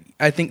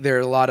I think there are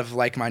a lot of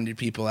like-minded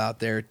people out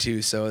there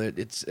too. So I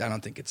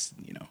don't think it's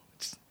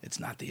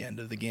not the end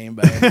of the game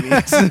by any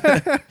means.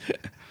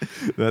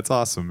 That's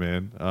awesome,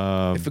 man.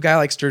 If a guy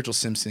like Sturgill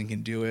Simpson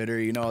can do it,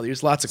 or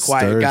there's lots of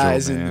quiet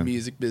guys in the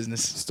music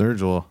business.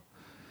 Sturgill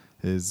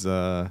is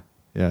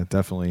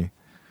definitely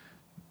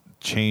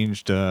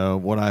changed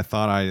what I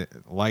thought I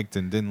liked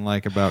and didn't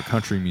like about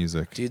country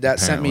music. Dude, that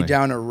sent me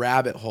down a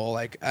rabbit hole.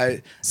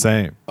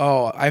 Same.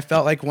 Oh, I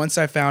felt like once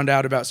I found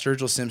out about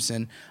Sturgill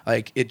Simpson,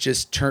 like it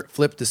just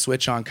flipped the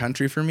switch on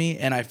country for me,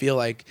 and I feel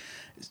like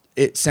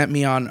it sent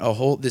me on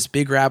this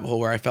big rabbit hole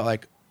where I felt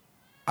like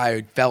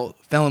I fell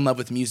in love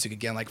with music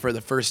again, like for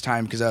the first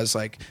time, because I was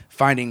like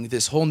finding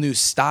this whole new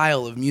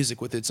style of music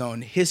with its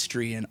own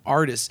history and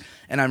artists,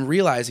 and I'm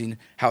realizing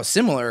how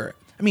similar.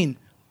 I mean,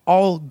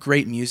 all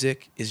great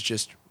music is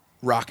just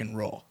rock and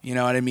roll. You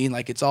know what I mean?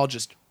 Like it's all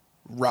just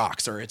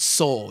rocks or it's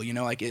soul. You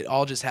know, like it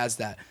all just has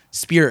that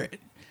spirit.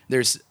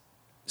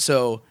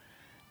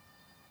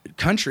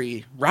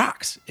 Country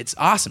rocks. It's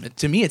awesome.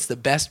 To me, it's the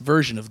best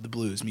version of the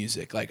blues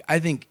music. Like I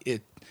think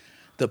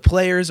the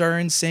players are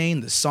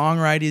insane. The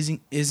songwriting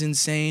is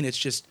insane. It's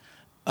just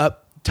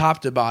up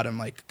top to bottom.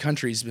 Like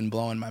country's been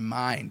blowing my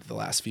mind the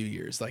last few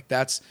years. Like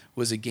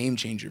was a game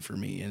changer for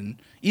me. And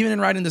even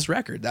in writing this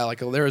record, that like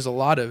there was a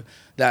lot of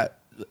that.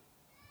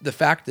 The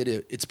fact that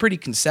it's pretty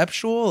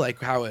conceptual, like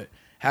how it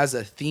has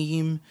a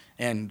theme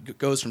and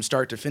goes from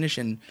start to finish.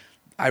 And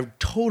I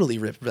totally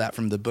ripped that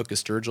from the Book of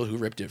Sturgill, who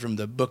ripped it from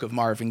the Book of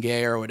Marvin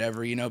Gaye or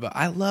whatever, you know. But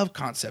I love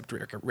concept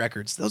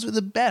records. Those are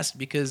the best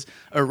because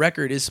a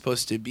record is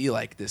supposed to be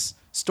like this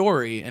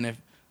story. And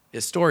if a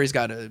story's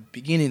got a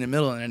beginning, a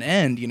middle, and an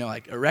end, you know,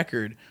 like a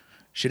record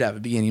should have a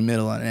beginning,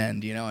 middle, and an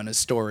end, you know, and a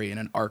story and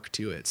an arc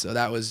to it. So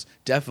that was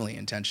definitely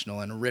intentional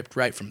and ripped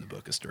right from the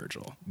Book of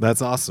Sturgill.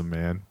 That's awesome,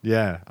 man.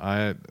 Yeah,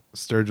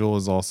 Sturgill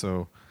has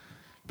also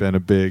been a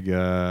big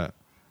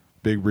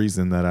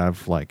reason that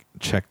I've like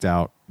checked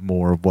out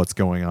more of what's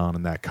going on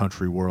in that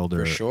country world,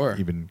 or For sure.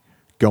 even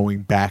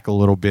going back a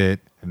little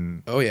bit.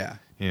 And Oh yeah,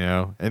 you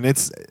know, and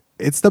it's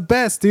the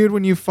best, dude,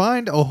 when you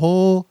find a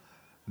whole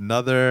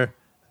another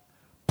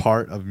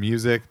part of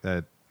music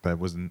that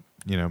wasn't,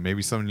 you know,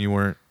 maybe something you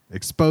weren't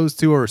exposed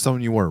to or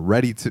something you weren't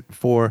ready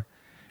for.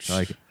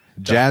 Like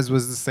jazz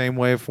was the same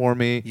way for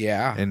me.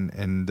 Yeah.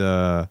 And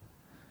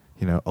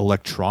you know,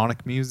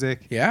 electronic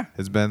music Yeah.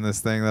 has been this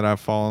thing that I've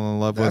fallen in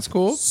love with. That's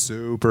cool.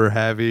 Super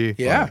heavy.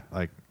 Yeah.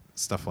 Like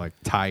stuff like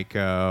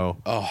Tycho.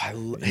 Oh,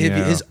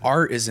 Yeah. his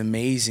art is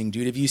amazing,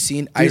 dude. Have you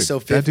seen Dude, ISO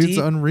 50? that dude's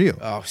unreal.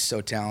 Oh,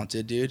 so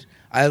talented, dude.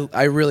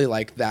 I really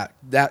like that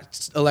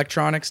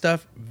electronic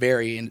stuff.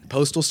 Very in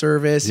Postal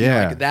Service. you know,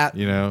 Yeah, like that.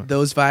 you know.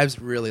 those vibes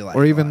really like.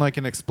 Or a even lot. like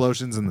in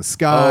Explosions in the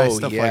Sky. Oh,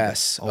 Stuff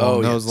yes. like along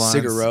Oh, yeah. those lines.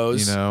 Sigur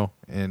Rós. You know,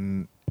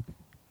 and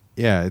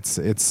yeah, it's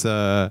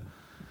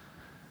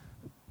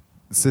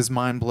this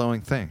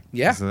mind-blowing thing.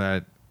 Yeah. So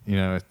that, you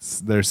know,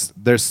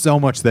 there's so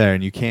much there,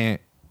 and you can't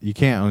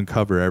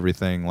uncover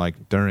everything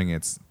like during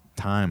its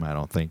time, I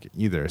don't think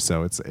either.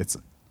 So it's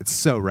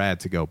so rad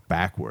to go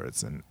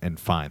backwards and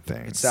find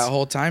things. It's that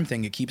whole time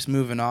thing. It keeps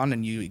moving on,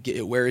 and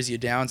it wears you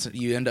down. So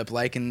you end up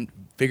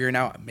figuring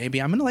out,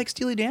 maybe I'm gonna like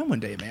Steely Dan one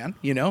day, man.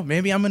 You know,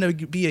 maybe I'm gonna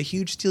be a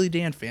huge Steely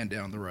Dan fan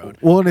down the road.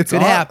 Well, and it's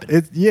could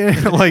happen.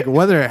 Yeah, like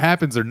whether it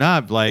happens or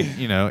not, like,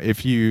 you know,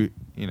 if you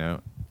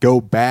know, go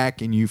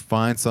back and you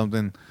find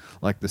something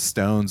like the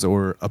Stones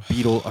or a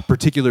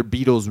particular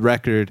Beatles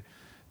record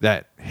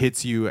that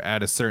hits you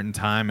at a certain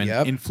time and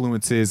Yep.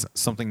 influences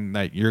something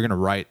that you're gonna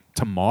write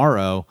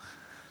tomorrow,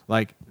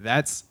 like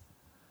that's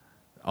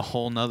a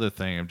whole nother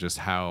thing of just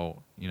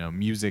how, you know,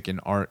 music and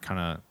art kind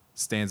of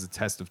stands the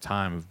test of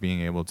time of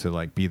being able to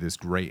like be this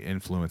great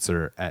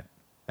influencer at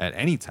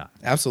any time.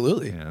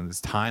 Absolutely. You know, this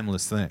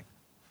timeless thing.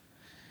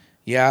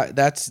 Yeah,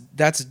 that's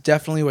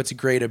definitely what's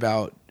great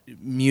about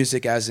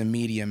music as a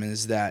medium,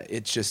 is that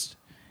it's just,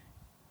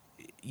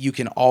 you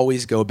can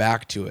always go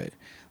back to it.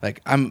 Like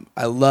I'm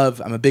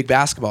a big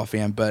basketball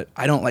fan, but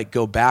I don't like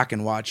go back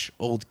and watch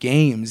old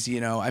games,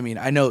 you know. I mean,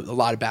 I know a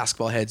lot of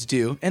basketball heads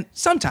do, and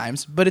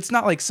sometimes, but it's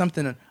not like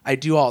something I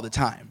do all the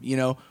time, you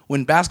know.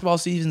 When basketball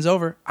season's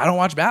over, I don't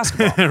watch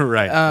basketball.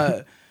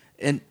 Right.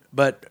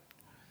 But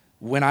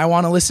when I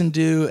want to listen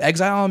to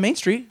Exile on Main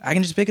Street, I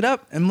can just pick it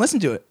up and listen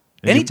to it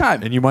And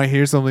anytime. and you might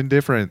hear something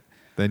different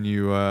than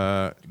you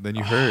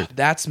heard.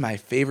 That's my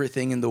favorite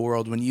thing in the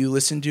world, when you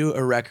listen to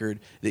a record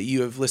that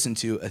you have listened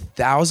to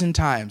 1,000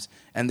 times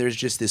and there's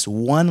just this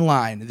one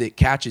line that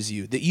catches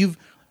you, that you've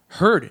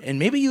heard, and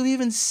maybe you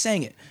even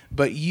sang it,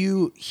 but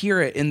you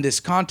hear it in this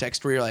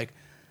context where you're like,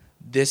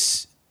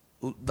 this,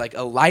 like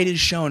a light is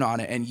shown on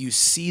it and you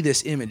see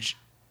this image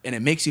and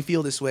it makes you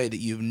feel this way that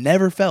you've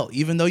never felt,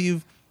 even though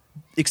you've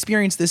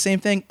experienced the same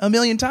thing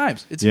 1,000,000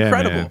 times. It's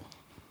incredible. Man.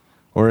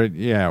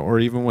 Or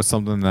even with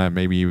something that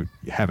maybe you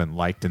haven't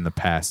liked in the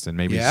past, and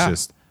maybe Yeah. it's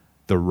just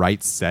the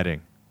right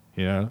setting.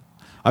 You know,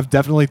 I've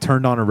definitely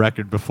turned on a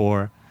record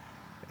before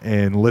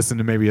and listened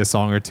to maybe a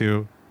song or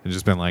two and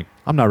just been like,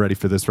 I'm not ready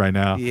for this right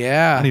now.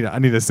 Yeah. I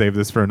need to save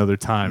this for another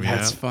time.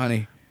 That's you know?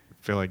 funny.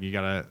 I feel like you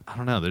gotta. I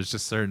don't know. There's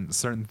just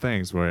certain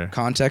things where.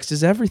 Context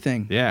is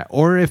everything. Yeah,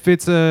 or if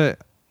it's a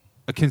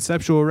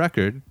conceptual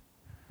record,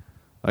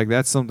 like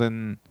that's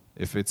something.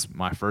 If it's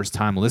my first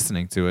time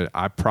listening to it,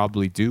 I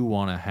probably do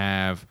want to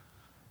have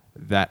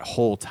that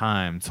whole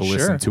time to Sure.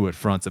 listen to it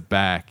front to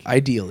back,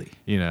 Ideally.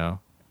 you know,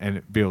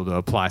 and be able to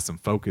apply some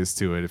focus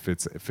to it if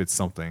it's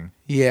something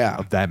Yeah.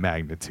 of that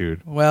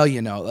magnitude. Well,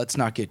 you know, let's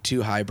not get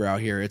too highbrow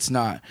here.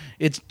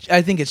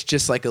 I think it's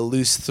just like a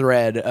loose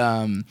thread.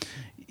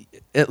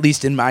 At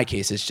least in my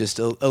case, it's just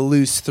a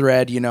loose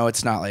thread. You know,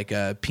 it's not like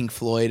a Pink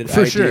Floyd For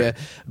idea. sure.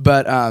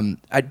 But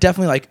I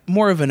definitely like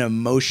more of an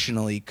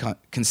emotionally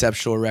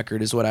conceptual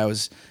record is what I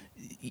was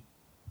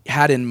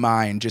had in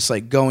mind, just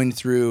like going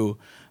through,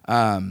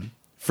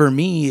 for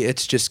me,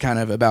 it's just kind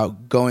of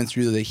about going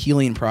through the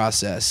healing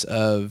process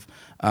of,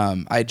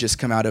 I just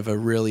come out of a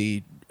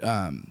really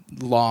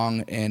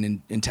long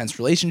and intense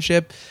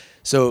relationship.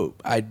 So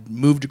I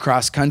moved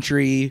across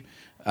country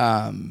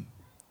and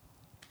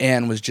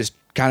was just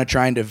kind of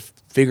trying to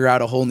figure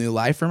out a whole new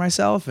life for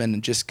myself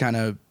and just kind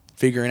of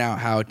figuring out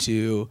how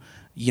to,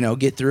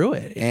 get through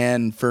it.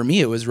 And for me,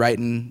 it was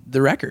writing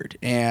the record.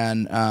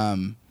 And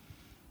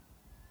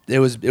it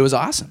was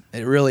awesome.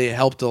 It really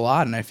helped a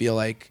lot. And I feel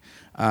like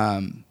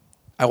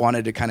I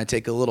wanted to kind of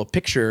take a little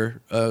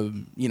picture of,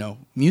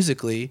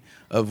 musically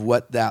of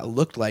what that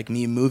looked like,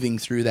 me moving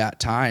through that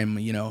time,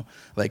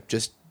 like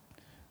just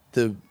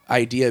the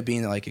idea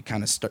being that like it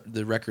kind of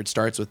the record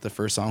starts with the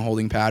first song,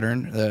 Holding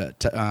Pattern,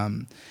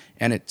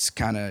 and it's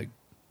kind of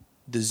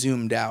the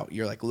zoomed out.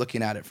 You're like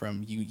looking at it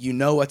from you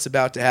know what's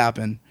about to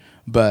happen,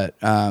 but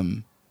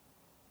then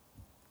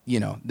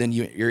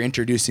you're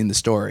introducing the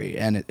story,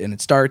 and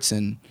it starts,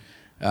 and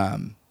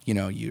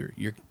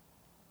you're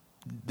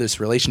this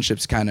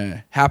relationship's kind of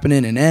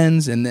happening and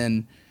ends, and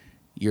then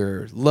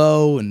you're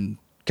low and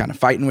kind of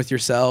fighting with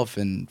yourself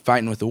and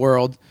fighting with the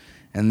world,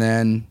 and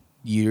then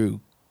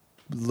you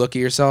look at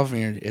yourself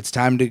and it's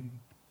time to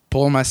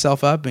pull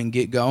myself up and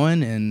get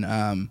going.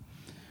 And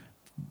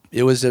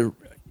it was a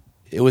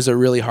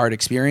really hard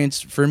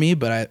experience for me,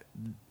 but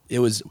it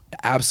was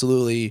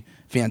absolutely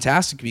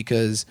fantastic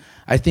because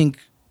I think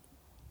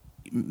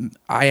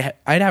I'd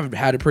have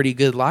had a pretty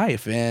good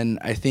life, and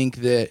I think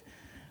that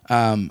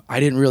I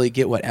didn't really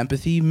get what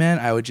empathy meant.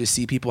 I would just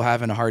see people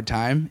having a hard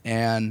time,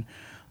 and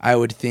I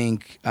would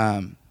think,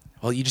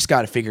 well, you just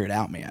got to figure it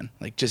out, man.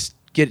 Like, just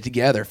get it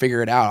together,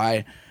 figure it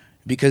out.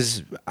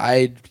 Because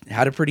I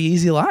had a pretty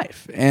easy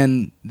life,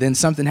 and then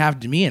something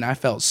happened to me, and I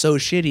felt so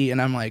shitty,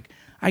 and I'm like,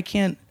 I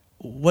can't.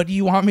 What do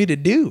you want me to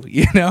do?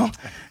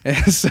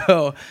 And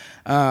so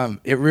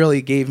it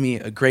really gave me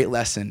a great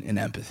lesson in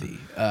empathy.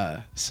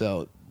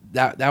 So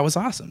that was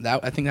awesome.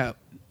 I think that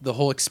the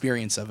whole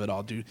experience of it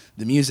all, the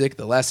music,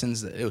 the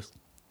lessons, it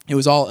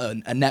was all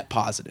a net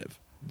positive.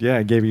 Yeah,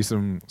 it gave you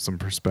some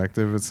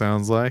perspective, it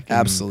sounds like. And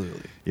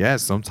absolutely. yeah,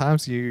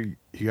 sometimes you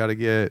got to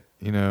get,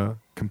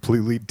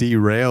 completely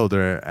derailed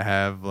or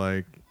have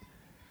like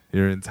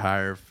your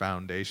entire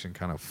foundation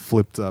kind of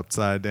flipped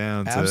upside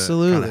down to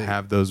kind of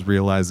have those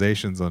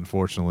realizations,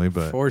 unfortunately,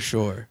 but for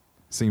sure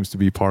seems to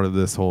be part of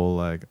this whole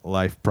like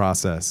life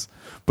process.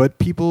 But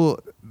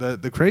people,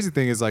 the crazy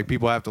thing is like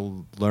people have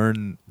to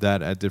learn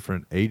that at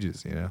different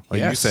ages,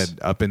 like you said,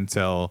 up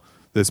until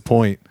this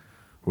point,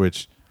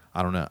 which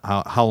I don't know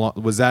how long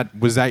was that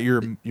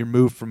your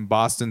move from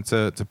Boston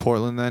to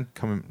Portland then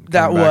coming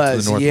back to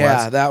the Northwest?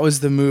 Yeah, that was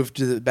the move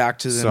back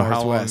to the Northwest. So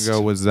how long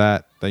ago was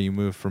that you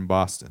moved from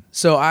Boston?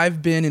 So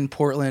I've been in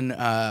Portland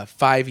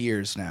 5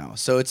 years now.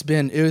 So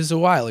it was a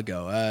while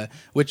ago,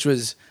 which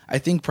was I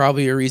think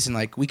probably a reason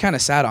like we kind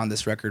of sat on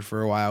this record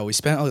for a while. We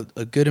spent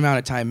a good amount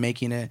of time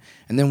making it,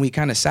 and then we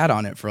kind of sat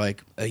on it for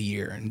like a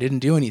year and didn't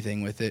do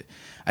anything with it.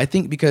 I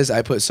think because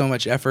I put so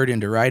much effort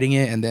into writing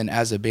it, and then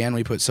as a band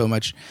we put so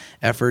much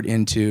effort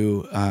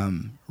into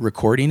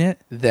recording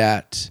it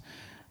that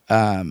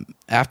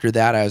after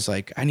that I was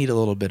like, I need a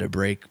little bit of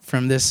break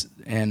from this.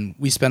 And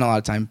we spent a lot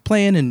of time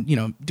playing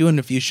and doing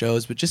a few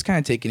shows, but just kind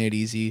of taking it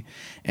easy.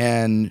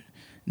 And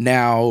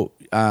now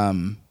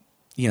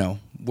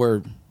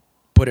we're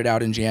put it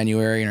out in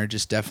January and are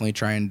just definitely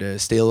trying to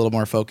stay a little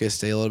more focused,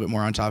 stay a little bit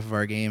more on top of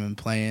our game and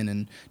playing,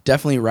 and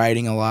definitely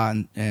writing a lot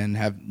and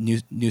have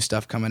new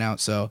stuff coming out.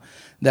 So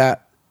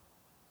that,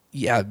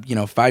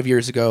 5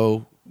 years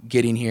ago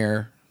getting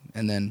here,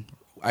 and then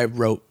I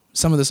wrote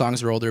some of the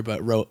songs were older,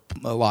 but wrote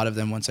a lot of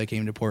them once I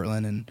came to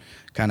Portland and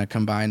kind of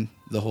combined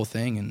the whole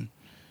thing and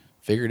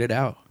figured it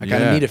out. I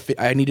kind of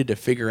I needed to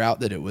figure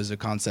out that it was a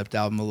concept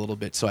album a little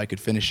bit so I could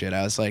finish it.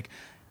 I was like,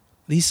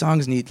 these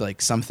songs need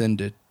like something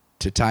to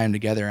tie them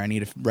together. I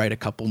need to write a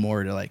couple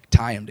more to like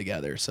tie them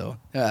together. So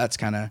that's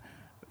kind of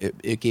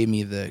it gave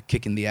me the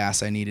kick in the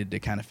ass I needed to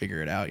kind of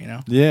figure it out,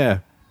 Yeah.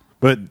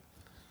 But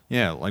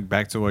yeah, like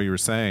back to what you were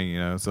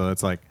saying, so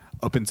it's like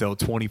up until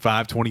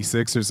 25,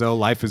 26 or so,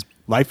 life is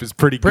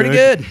pretty good. Pretty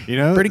good.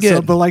 Pretty good.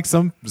 So, but like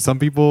some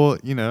people,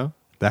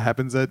 that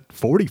happens at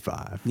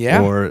 45.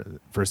 Yeah. Or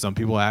for some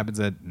people it happens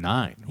at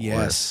 9.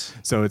 Yes.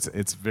 So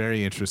it's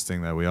very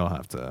interesting that we all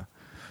have to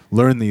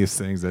learn these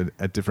things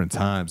at different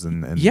times.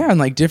 And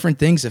like different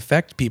things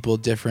affect people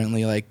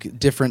differently, like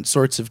different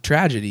sorts of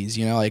tragedies,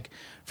 like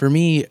for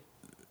me,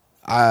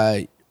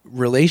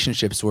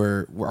 relationships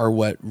are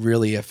what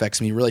really affects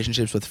me.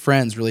 Relationships with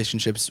friends,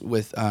 relationships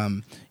with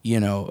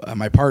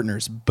my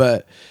partners,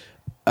 but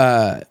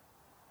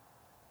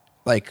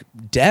like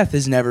death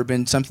has never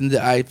been something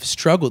that I've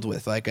struggled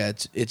with. Like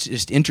it's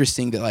just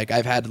interesting that like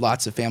I've had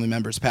lots of family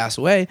members pass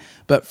away,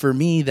 but for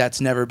me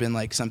that's never been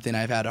like something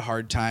I've had a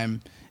hard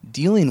time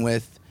dealing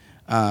with.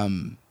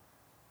 I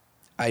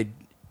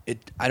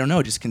don't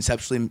know, just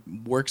conceptually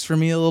works for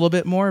me a little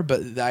bit more,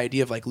 but the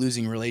idea of like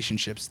losing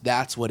relationships,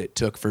 that's what it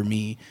took for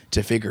me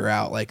to figure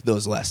out like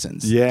those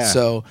lessons. Yeah.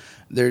 So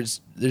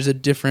there's a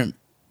different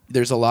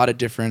there's a lot of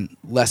different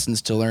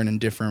lessons to learn and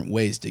different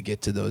ways to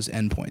get to those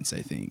endpoints,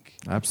 I think.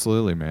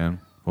 Absolutely, man.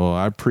 Well,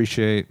 I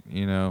appreciate,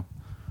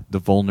 the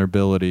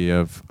vulnerability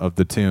of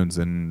the tunes,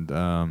 and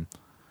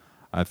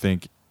I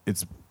think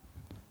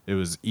it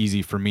was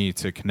easy for me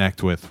to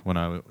connect with when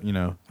I,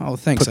 Oh,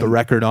 thanks. put the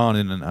record on,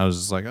 and I was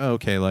just like, oh,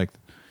 okay, like,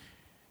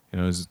 it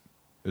was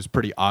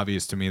pretty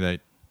obvious to me that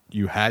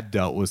you had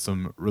dealt with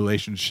some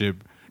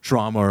relationship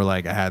trauma, or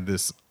like I had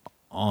this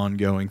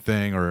ongoing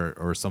thing,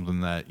 or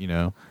something that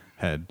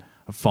had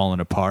fallen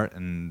apart,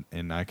 and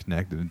I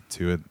connected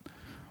to it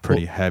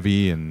pretty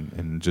heavy,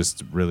 and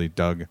just really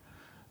dug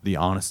the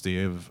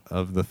honesty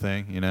of the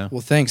thing,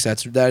 Well, thanks.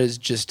 That's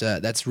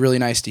really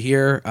nice to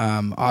hear.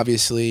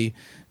 Obviously,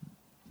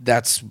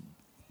 that's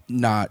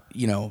not,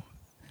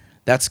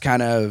 that's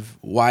kind of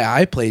why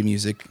I play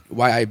music,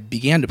 why I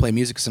began to play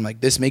music, because I'm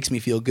like, this makes me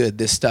feel good.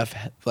 This stuff,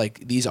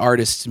 like these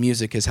artists'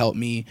 music has helped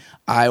me.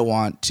 I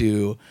want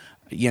to,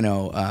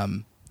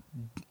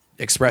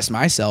 express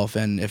myself.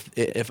 And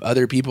if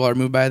other people are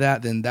moved by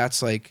that, then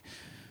that's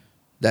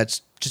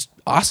just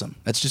awesome.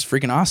 That's just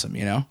freaking awesome,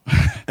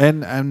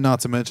 and not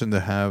to mention to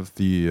have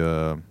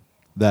the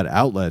that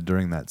outlet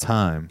during that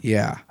time.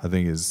 Yeah. I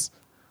think is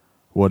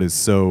what is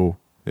so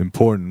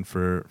important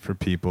for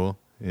people,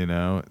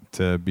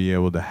 to be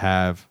able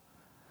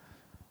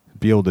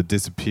to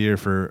disappear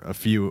for a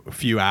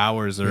few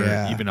hours,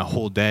 or even a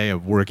whole day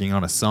of working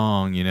on a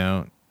song,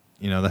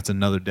 that's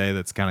another day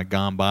that's kind of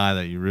gone by,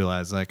 that you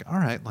realize, like, all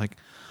right, like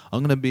I'm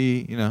going to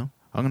be,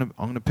 I'm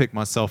going to pick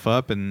myself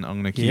up, and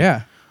I'm going to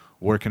keep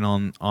working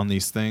on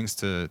these things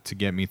to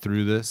get me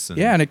through this.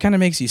 And it kind of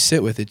makes you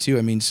sit with it too.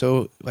 I mean,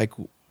 so like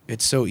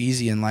it's so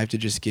easy in life to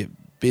just get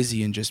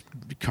busy and just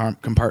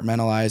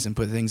compartmentalize and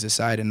put things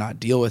aside and not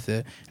deal with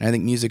it. And I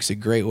think music's a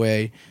great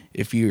way.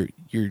 If you're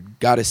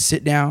got to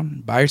sit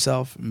down by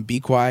yourself and be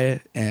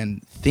quiet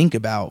and think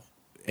about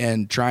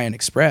and try and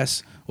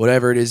express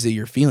whatever it is that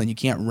you're feeling. You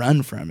can't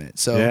run from it.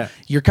 So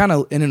you're kind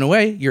of, in a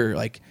way, you're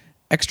like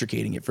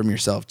extricating it from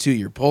yourself too.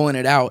 You're pulling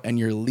it out and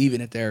you're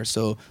leaving it there.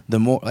 So the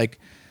more like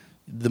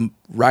the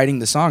writing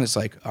the song, it's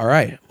like, all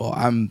right, well,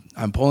 I'm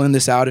pulling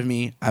this out of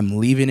me. I'm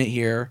leaving it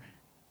here.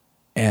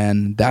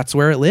 And that's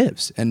where it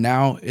lives. And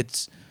now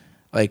it's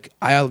like,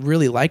 I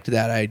really liked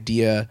that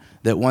idea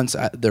that once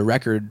the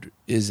record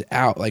is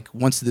out, like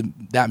once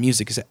that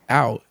music is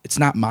out, it's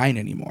not mine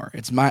anymore.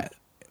 It's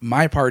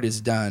my part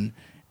is done,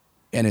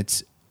 and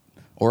it's,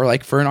 or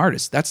like for an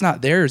artist, that's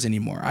not theirs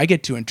anymore. I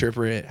get to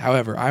interpret it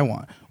however I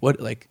want. What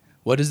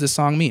does the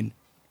song mean?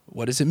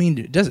 What does it mean?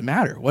 It doesn't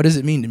matter. What does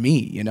it mean to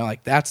me?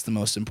 Like that's the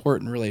most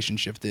important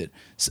relationship that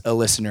a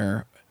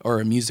listener or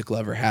a music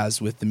lover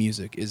has with the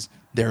music, is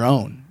their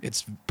own.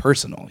 It's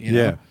personal,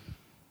 Yeah,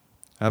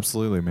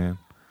 absolutely, man.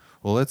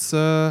 Well, let's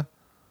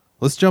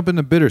jump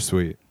into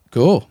Bittersweet.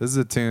 Cool. This is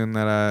a tune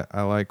that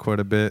I like quite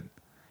a bit,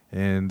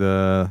 and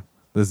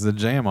this is a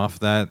jam off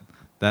that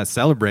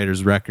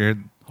Celebrators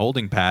record,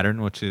 Holding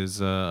Pattern, which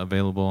is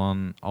available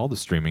on all the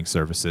streaming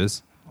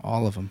services.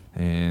 All of them.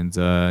 And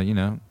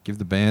give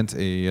the band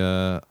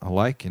a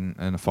like and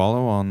a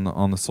follow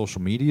on the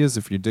social medias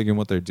if you're digging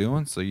what they're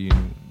doing, so you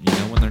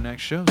know when their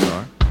next shows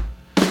are.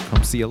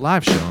 Come see a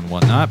live show and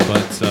whatnot.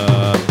 But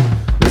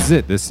this is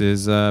it. This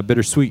is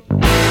Bittersweet.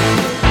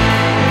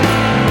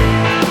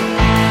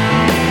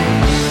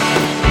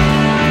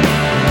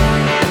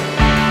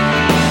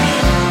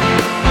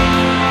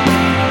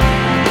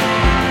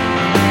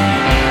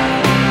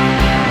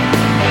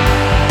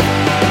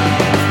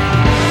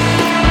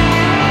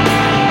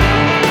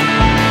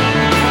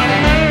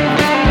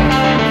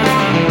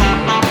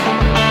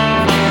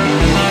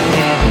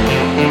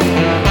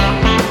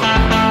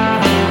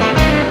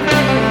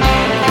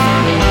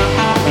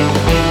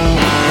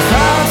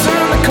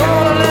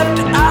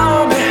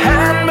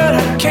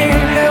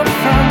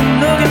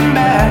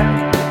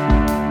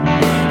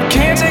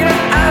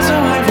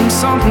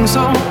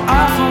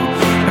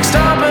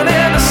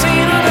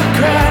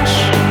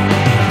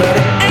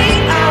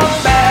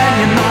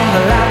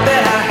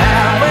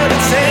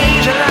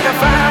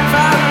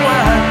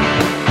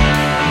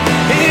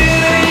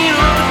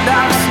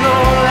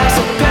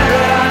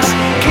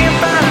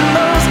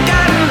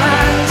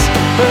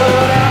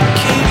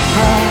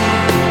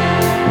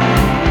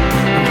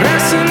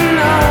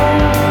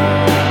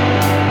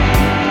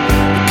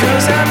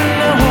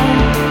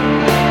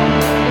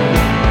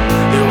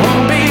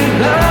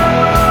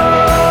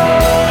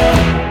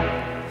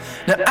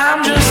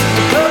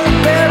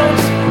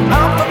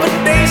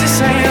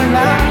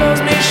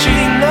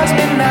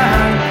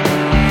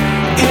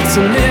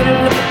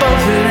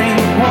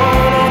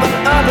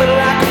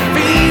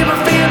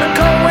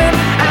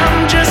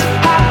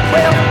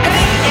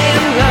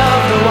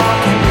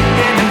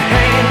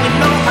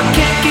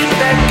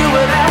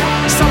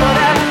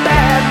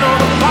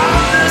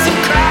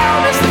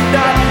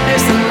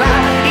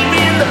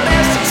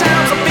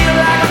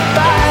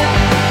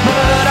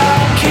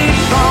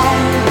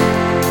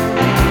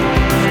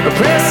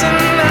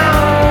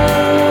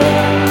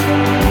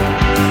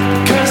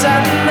 Cause I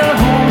know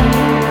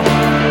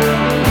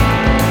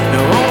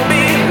there won't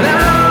be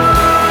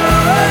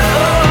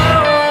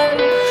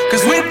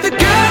 'Cause with the good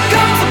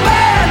comes the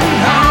bad, and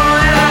all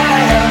that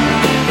I have,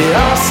 it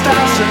all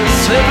starts to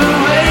slip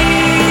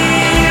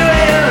away.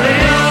 Well,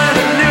 when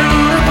I knew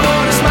to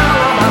put a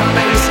smile on my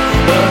face,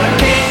 but I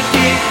can't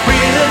get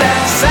rid of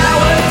that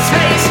sour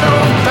taste. No,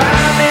 I'm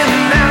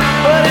finding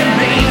out what it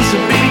means to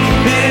be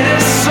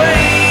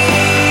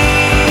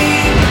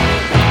bittersweet,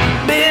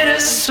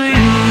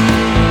 bittersweet.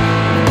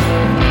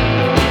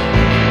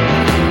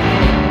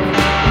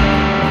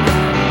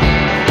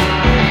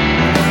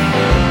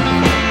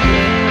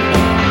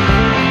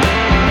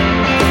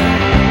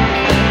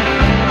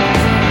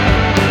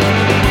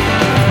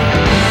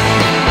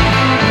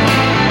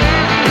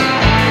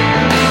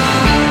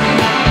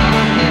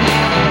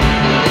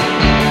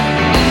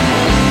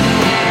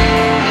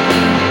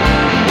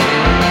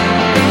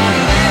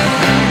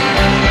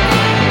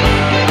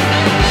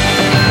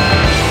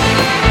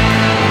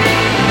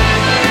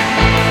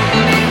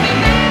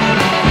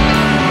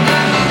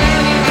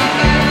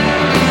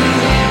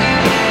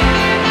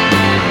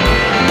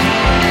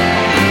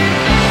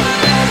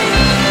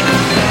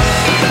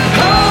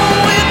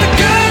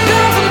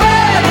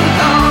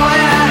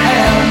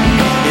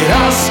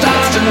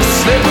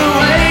 Slip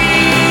away.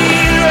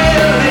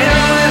 Well, then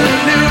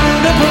I knew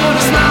to put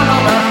a smile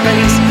on my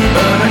face,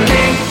 but I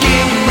can't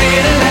get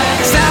rid of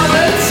that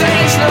sour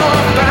taste. No,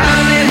 I'm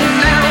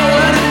finding out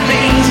what it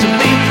means to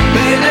be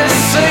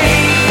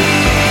bittersweet.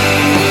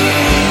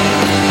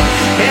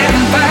 And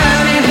I'm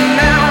finding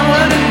out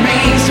what it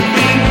means to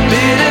be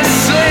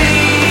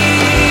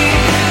bittersweet.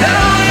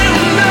 Oh, you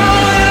know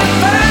that I'm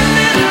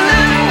finding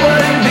out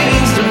what it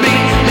means to be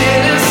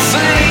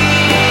bittersweet.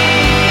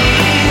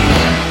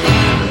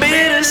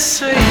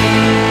 Bittersweet.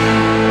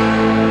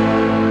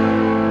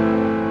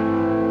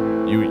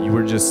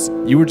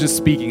 You were just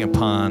speaking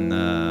upon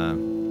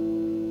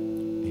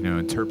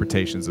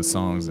interpretations of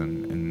songs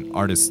and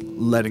artists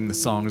letting the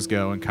songs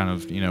go and kind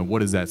of what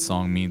does that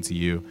song mean to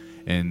you.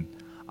 And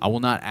I will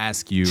not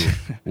ask you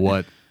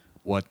what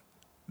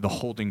the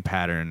holding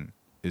pattern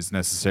is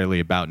necessarily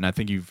about, and I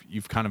think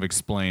you've kind of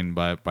explained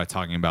by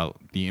talking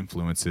about the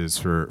influences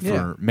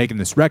for making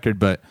this record,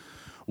 but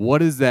what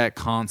does that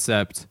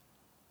concept,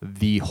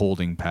 the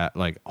holding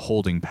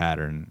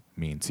pattern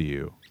mean to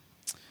you?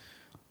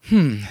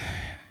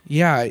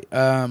 Yeah.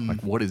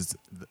 What is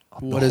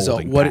What is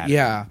holding what? pattern?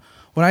 Yeah.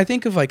 When I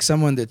think of like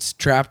someone that's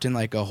trapped in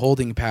like a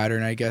holding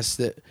pattern, I guess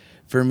that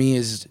for me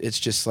it's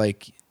just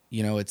like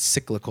it's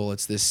cyclical.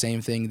 It's the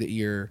same thing that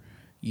you're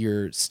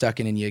stuck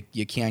in and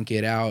you can't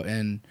get out.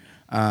 And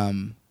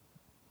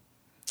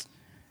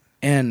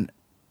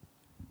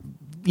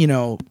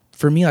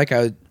for me, like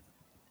I'm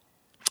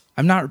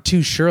not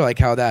too sure like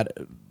how that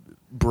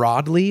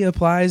broadly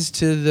applies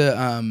to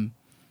the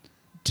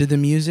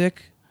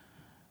music,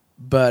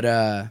 but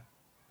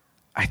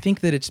I think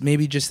that it's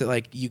maybe just that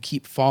like you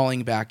keep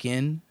falling back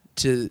in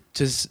to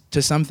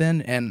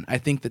something, and I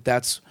think that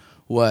that's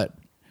what,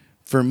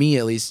 for me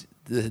at least,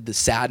 the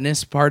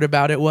sadness part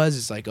about it was.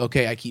 It's like,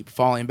 okay, I keep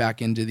falling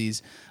back into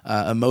these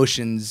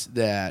emotions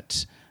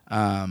that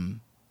I'm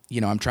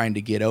trying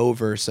to get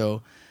over.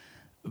 So,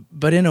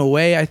 but in a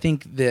way, I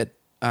think that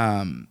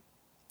that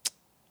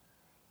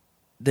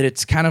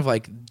it's kind of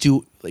like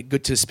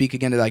good to speak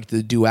again to like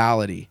the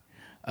duality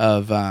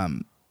of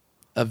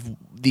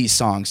these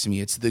songs to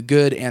me. It's the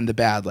good and the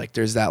bad. Like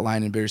there's that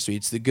line in Bittersweet.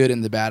 It's the good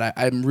and the bad.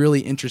 I'm really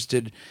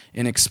interested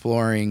in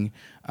exploring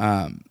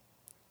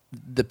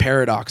the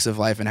paradox of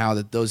life and how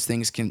that those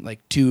things can,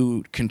 like,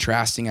 two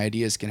contrasting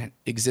ideas can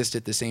exist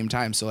at the same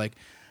time. So like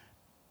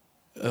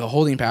a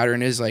holding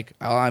pattern is like,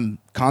 I'm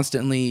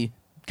constantly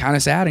kind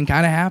of sad and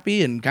kind of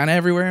happy and kind of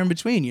everywhere in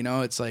between.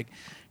 It's like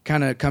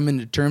kind of coming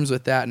to terms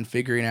with that and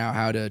figuring out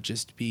how to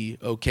just be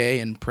okay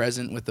and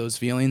present with those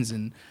feelings.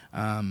 And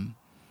I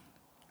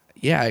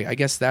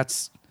guess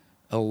that's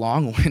a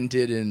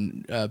long-winded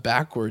and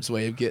backwards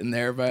way of getting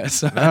there.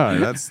 But no,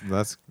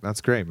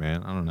 that's great,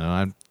 man. I don't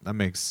know. That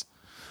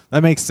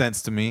makes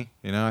sense to me.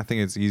 I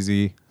think it's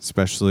easy,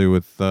 especially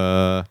with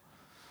those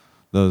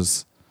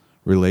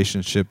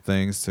relationship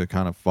things, to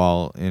kind of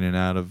fall in and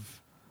out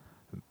of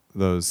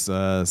those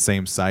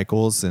same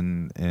cycles,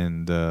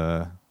 and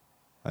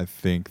I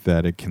think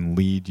that it can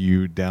lead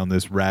you down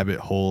this rabbit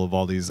hole of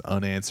all these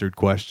unanswered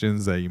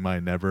questions that you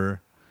might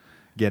never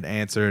get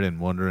answered, and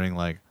wondering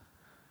like,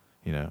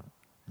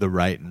 the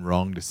right and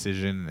wrong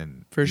decision,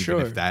 and for even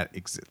sure, if that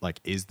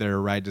is there a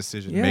right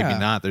decision? Yeah. Maybe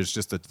not. There's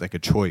just a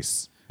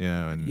choice,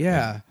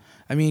 and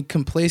I mean,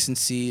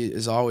 complacency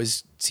is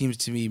always seems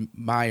to be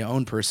my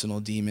own personal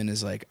demon.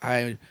 Is like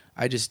I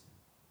just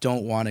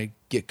don't want to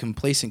get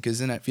complacent, because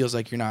then it feels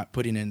like you're not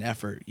putting in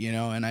effort,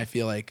 and I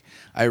feel like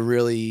I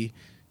really,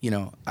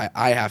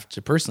 I have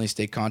to personally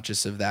stay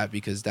conscious of that,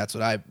 because that's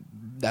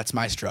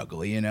my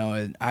struggle,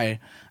 and I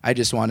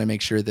just want to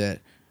make sure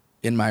that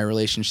in my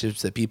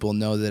relationships that people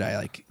know that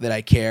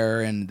I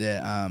care, and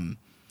that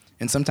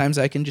and sometimes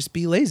I can just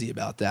be lazy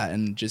about that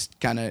and just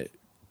kind of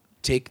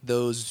take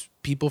those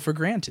people for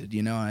granted,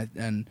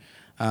 and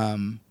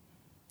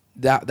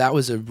that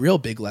was a real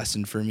big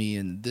lesson for me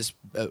in this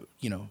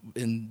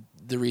in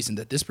the reason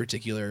that this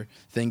particular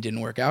thing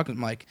didn't work out.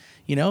 I'm like,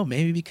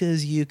 maybe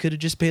because you could have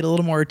just paid a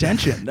little more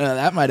attention.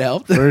 That might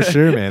help. For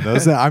sure, man.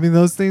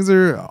 Those things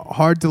are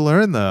hard to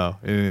learn though.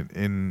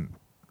 And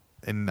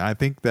I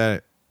think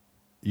that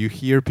you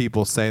hear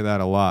people say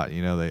that a lot.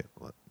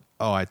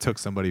 I took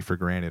somebody for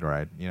granted, or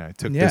I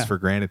took this for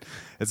granted.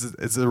 It's a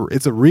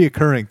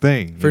reoccurring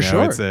thing. For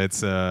sure.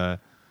 It's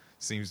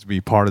seems to be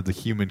part of the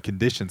human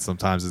condition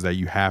sometimes, is that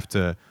you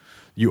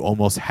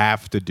almost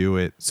have to do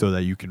it so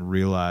that you can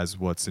realize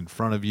what's in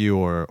front of you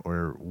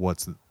or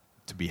what's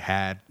to be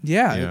had.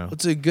 Yeah,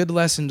 it's a good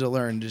lesson to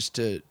learn, just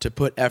to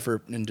put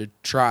effort and to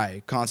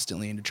try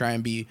constantly and to try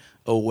and be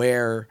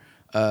aware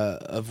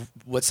of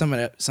what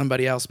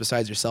somebody else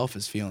besides yourself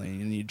is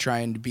feeling, and you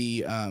trying to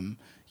be a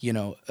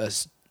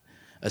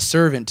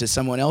servant to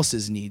someone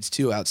else's needs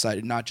too,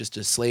 outside, not just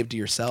a slave to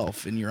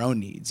yourself and your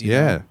own needs. You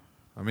know?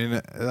 I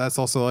mean, that's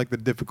also like the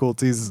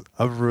difficulties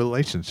of a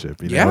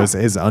relationship,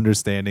 is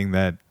understanding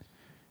that,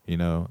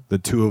 the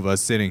two of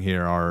us sitting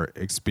here are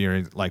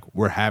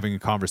we're having a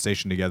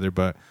conversation together,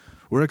 but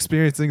we're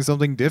experiencing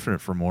something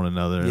different from one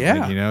another.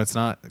 Yeah. It's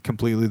not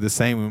completely the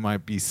same. We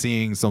might be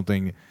seeing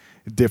something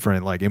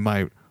different. Like, it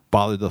might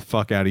bother the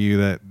fuck out of you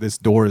that this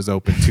door is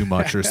open too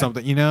much or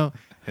something,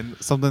 and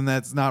something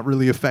that's not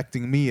really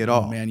affecting me at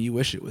all. Oh, man, you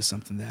wish it was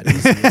something that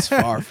easy. It's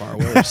far, far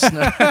worse.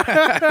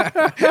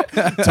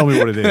 Tell me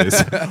what it is.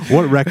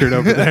 What record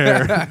over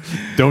there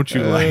don't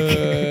you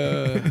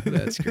like?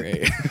 That's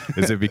great.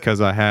 Is it because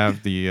I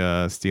have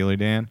the Steely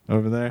Dan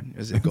over there?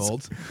 Is it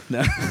gold?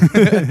 No.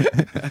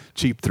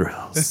 Cheap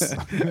Thrills.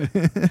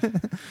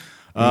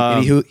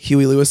 Any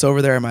Huey Lewis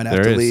over there? I might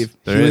have to leave.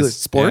 There is.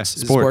 Sports? Yeah,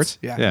 Is it sports.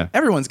 Yeah.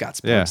 Everyone's got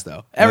sports,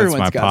 though. That's Everyone's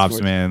my got pops,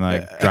 sports. man.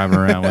 Like, driving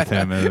around with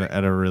him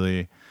at a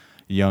really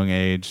young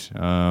age.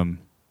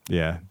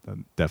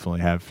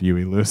 Definitely have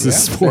Huey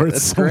Lewis's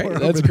sports. That's great.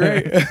 That's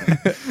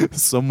great.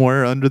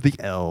 Somewhere under the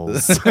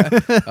L's.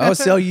 Oh,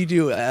 so you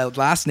do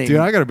last name. Dude,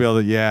 I got to be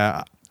able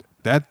to,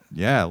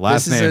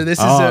 last name. This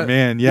is I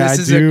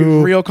do.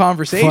 a real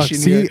conversation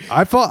here.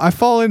 I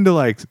fall into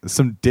like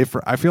some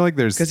different. I feel like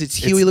there's Because it's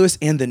Huey Lewis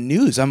and the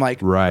News. I'm like,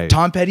 right.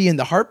 Tom Petty and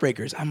the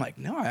Heartbreakers. I'm like,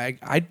 no,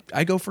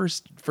 I go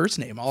first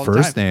name all the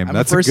time. First name. I'm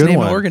That's a first a good name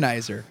one.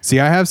 organizer. See,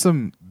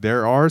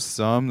 there are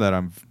some that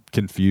I'm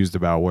confused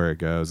about where it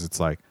goes. It's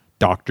like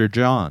Dr.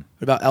 John.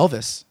 What about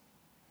Elvis?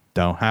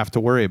 Don't have to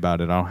worry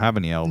about it. I don't have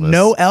any Elvis.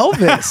 No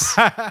Elvis.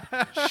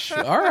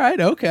 All right.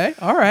 Okay.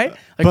 All right.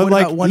 But what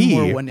about one E.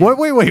 more one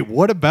name? Wait.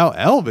 What about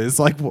Elvis?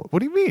 Like, what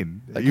do you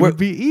mean? You would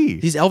be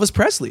E. He's Elvis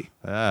Presley.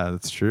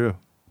 That's true.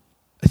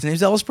 His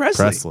name's Elvis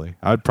Presley.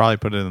 I would probably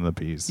put it in the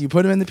piece. You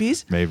put him in the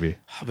piece? Maybe.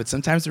 But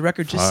sometimes the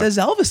record just says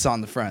Elvis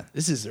on the front.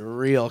 This is a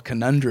real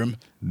conundrum.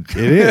 It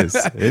is.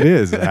 It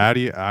is. How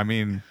do you? I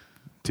mean,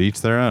 to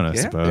each their own, I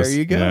suppose. There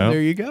you go.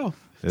 There you go.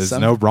 There's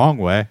no wrong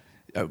way.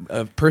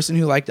 A person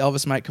who liked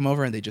Elvis might come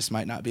over and they just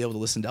might not be able to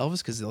listen to Elvis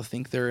because they'll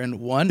think they're in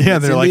one. Yeah,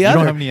 they're like, the you other.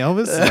 don't have any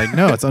Elvis? Like,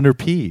 no, it's under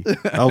P.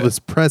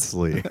 Elvis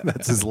Presley.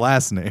 That's his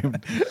last name.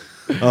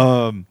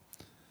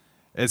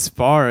 As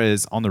far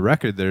as on the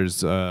record,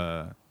 there's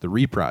the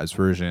reprise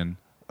version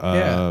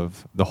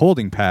of the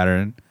holding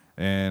pattern,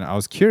 and I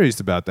was curious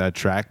about that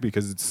track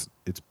because it's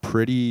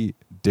pretty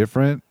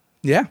different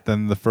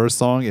than the first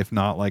song, if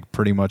not like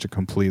pretty much a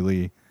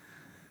completely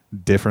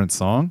different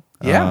song.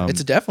 Yeah,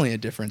 it's definitely a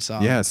different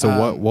song. Yeah,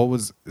 so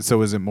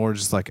is it more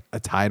just like a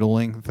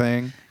titling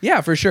thing?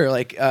 Yeah, for sure.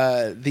 Like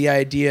the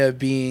idea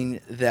being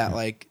that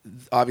like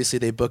obviously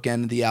they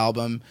bookend the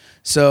album,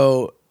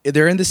 so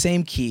they're in the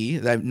same key.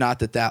 Not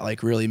that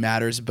like really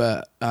matters,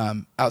 but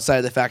outside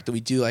of the fact that we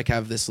do like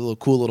have this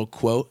cool little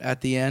quote at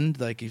the end,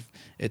 like if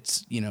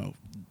it's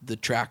the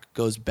track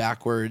goes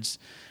backwards,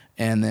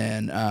 and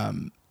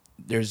then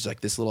there's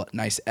like this little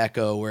nice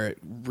echo where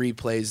it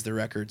replays the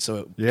record, so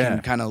it can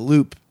kind of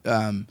loop.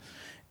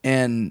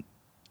 And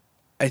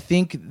I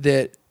think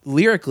that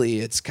lyrically,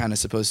 it's kind of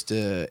supposed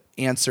to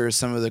answer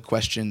some of the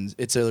questions.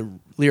 It's a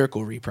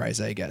lyrical reprise,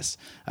 I guess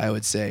I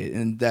would say,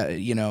 and that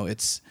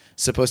it's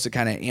supposed to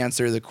kind of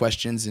answer the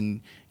questions.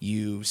 And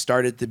you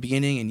start at the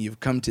beginning and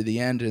you've come to the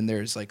end, and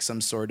there's like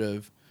some sort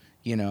of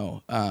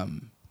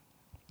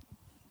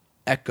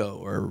echo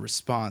or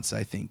response.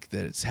 I think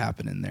that it's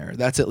happening there.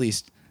 That's at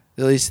least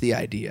the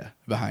idea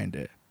behind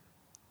it.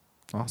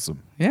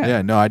 Awesome.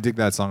 Yeah. No, I dig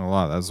that song a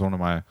lot. That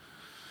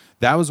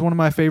was one of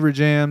my favorite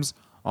jams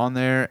on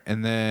there.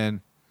 And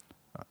then,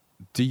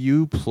 do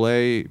you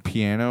play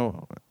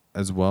piano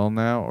as well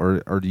now,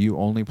 or do you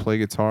only play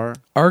guitar?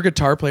 Our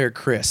guitar player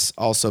Chris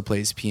also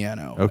plays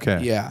piano.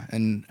 Okay. Yeah,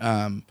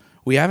 and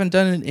we haven't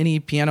done any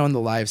piano in the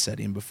live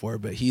setting before,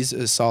 but he's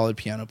a solid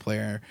piano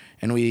player,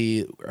 and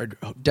we are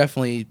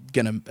definitely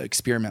gonna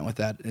experiment with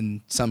that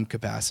in some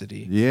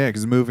capacity. Yeah,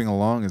 because Moving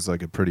Along is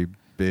like a pretty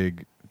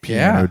big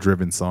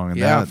piano-driven song,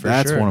 and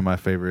that's sure. one of my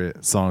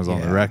favorite songs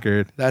on the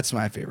record. That's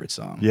my favorite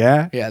song.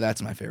 Yeah? Yeah,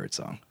 that's my favorite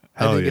song.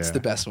 Hell I think it's the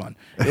best one.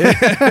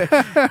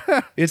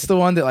 It's the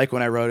one that, like,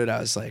 when I wrote it,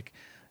 I was like,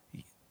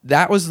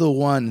 that was the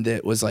one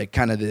that was like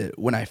kind of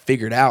when I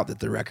figured out that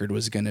the record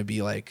was going to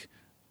be like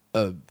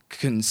a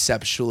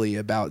conceptually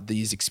about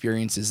these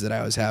experiences that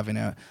I was having.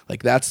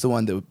 Like that's the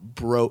one that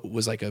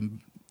was like a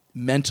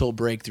mental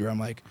breakthrough. I'm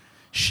like,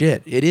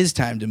 shit, it is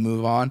time to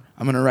move on.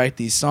 I'm going to write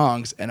these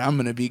songs and I'm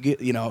going to be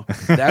good. You know,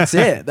 that's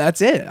it.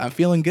 That's it. I'm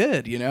feeling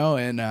good, you know?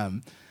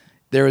 And,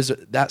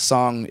 that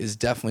song is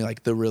definitely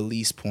like the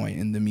release point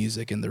in the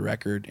music and the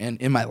record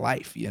and in my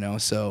life, you know?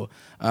 So,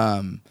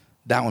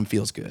 that one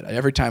feels good.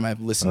 Every time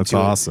I've listened to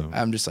awesome. it,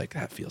 I'm just like,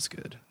 that feels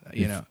good,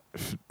 you know?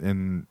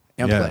 And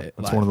play it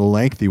that's live. one of the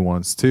lengthy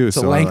ones too. It's a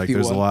so like lengthy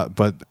there's one. a lot,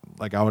 but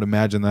like I would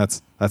imagine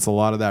that's a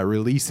lot of that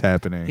release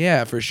happening.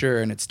 Yeah, for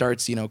sure. And it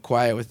starts, you know,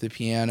 quiet with the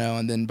piano,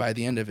 and then by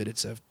the end of it,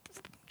 it's a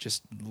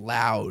just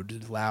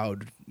loud,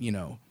 you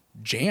know,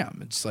 jam.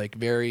 It's like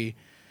very,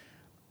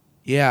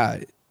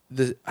 yeah.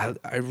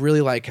 I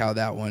really like how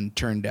that one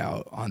turned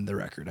out on the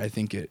record. I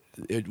think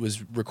it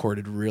was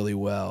recorded really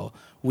well.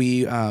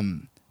 We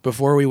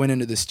before we went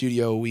into the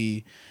studio,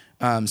 we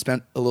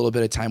spent a little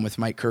bit of time with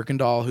Mike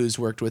Kirkendall, who's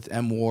worked with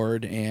M.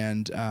 Ward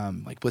and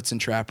like Blitzen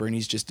Trapper, and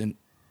he's just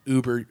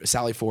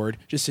Sally Ford,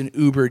 just an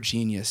uber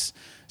genius,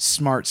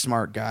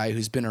 smart guy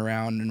who's been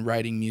around and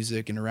writing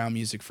music and around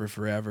music for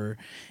forever.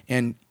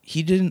 And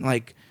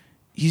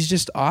he's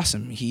just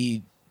awesome.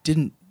 He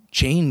didn't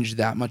change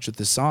that much with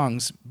the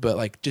songs, but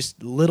like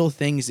just little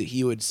things that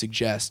he would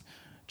suggest,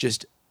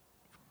 just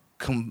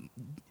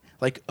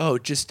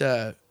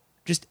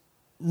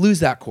lose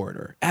that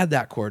quarter, add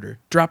that quarter,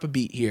 drop a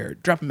beat here,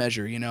 drop a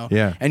measure, you know?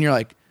 Yeah. And you're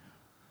like,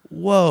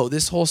 whoa,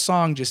 this whole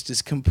song just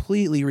is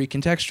completely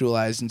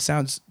recontextualized and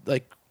sounds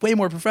like way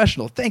more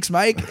professional. Thanks,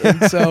 Mike.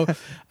 And so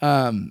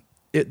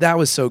that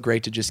was so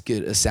great to just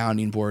get a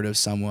sounding board of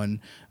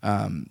someone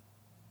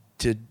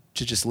to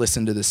just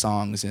listen to the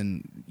songs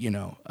and, you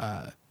know,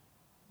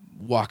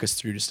 walk us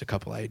through just a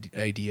couple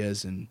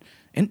ideas and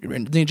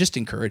they just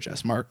encourage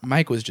us.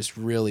 Mike was just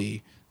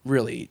really,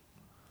 really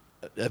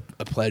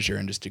a pleasure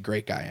and just a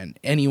great guy. And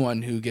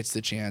anyone who gets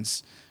the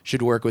chance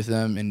should work with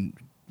him and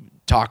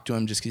talk to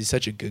him just because he's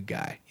such a good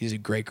guy. He's a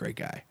great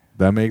guy.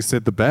 That makes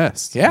it the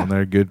best. Yeah. When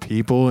they're good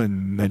people,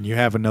 and then you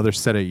have another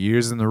set of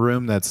ears in the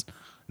room that's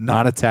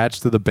not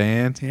attached to the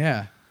band.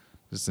 Yeah,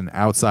 Just an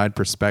outside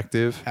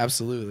perspective.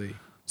 absolutely.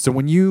 So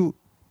when you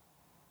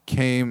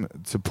came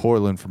to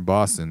Portland from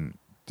Boston,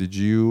 did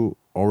you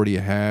already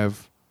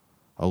have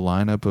a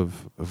lineup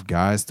of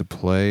guys to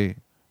play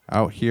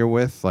out here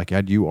with? Like,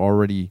 had you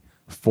already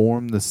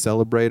formed the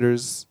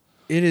Celebrators?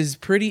 It is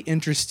pretty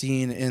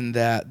interesting in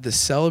that the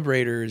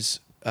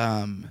Celebrators,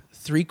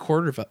 three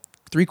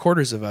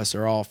quarters of us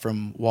are all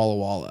from Walla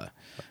Walla.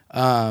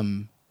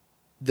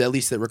 At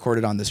least that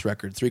recorded on this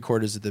record.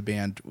 3/4 of the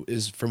band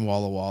is from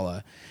Walla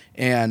Walla.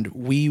 And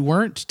we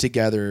weren't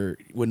together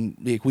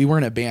we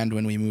weren't a band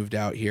when we moved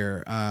out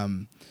here.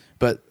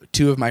 But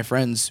two of my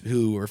friends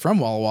who were from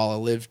Walla Walla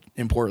lived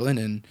in Portland.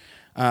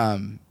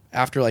 And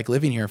after like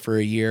living here for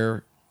a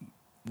year,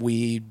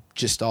 we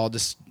just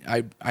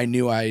I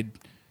knew I'd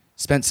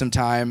spent some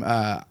time,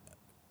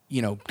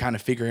 you know, kind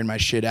of figuring my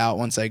shit out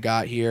once I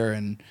got here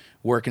and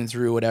working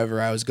through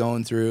whatever I was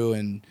going through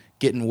and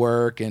getting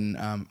work. And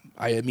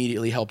I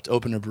immediately helped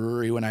open a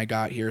brewery when I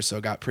got here, so I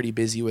got pretty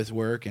busy with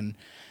work. And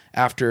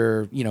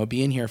after, you know,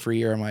 being here for a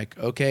year, I'm like,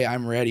 okay,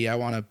 I'm ready. I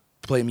want to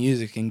play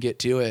music and get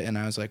to it. And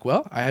I was like,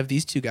 well, I have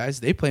these two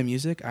guys. They play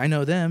music. I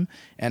know them.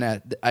 And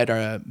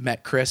I'd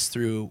met Chris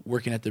through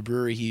working at the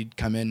brewery. He'd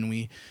come in and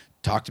we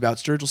talked about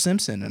Sturgill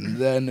Simpson. And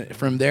then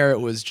from there,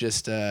 it was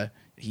just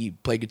he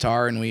played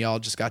guitar and we all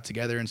just got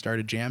together and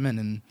started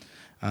jamming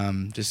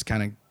and just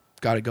kind of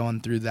got it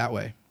going through that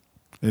way.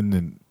 And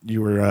then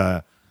you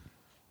were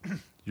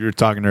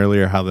talking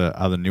earlier how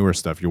the newer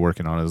stuff you're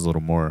working on is a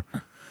little more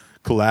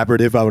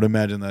collaborative. I would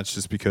imagine that's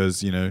just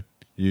because, you know,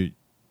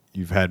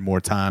 you've had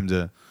more time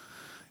to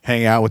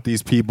hang out with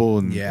these people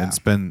and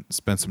spend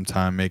some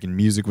time making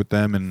music with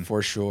them. And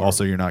for sure.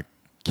 Also, you're not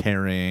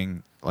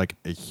carrying like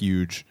a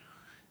huge,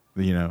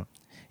 you know,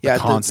 Yeah,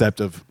 concept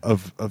of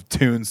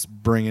tunes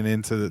bringing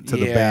into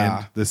the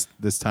band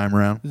this time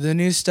around. The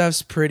new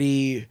stuff's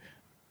pretty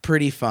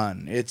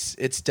fun.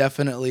 It's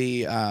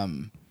definitely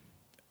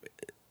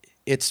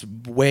it's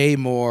way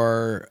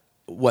more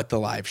what the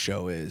live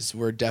show is.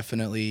 We're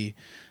definitely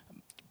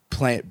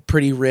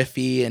pretty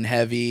riffy and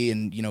heavy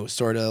and, you know,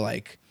 sort of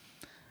like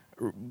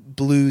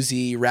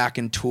bluesy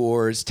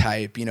raconteurs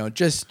type, you know,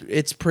 just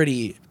it's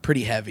pretty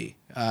heavy.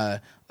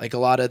 Like a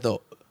lot of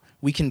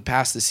we can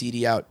pass the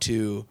CD out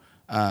to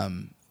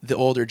the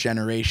older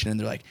generation and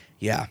they're like,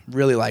 yeah,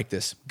 really like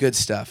this, good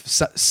stuff.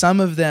 Some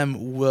of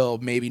them will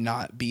maybe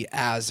not be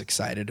as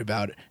excited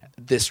about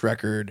this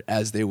record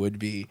as they would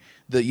be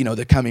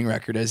the coming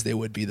record as they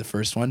would be the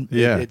first one.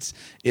 Yeah.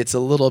 It's a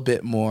little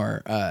bit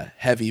more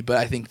heavy, but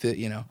I think that,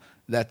 you know,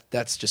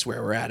 that's just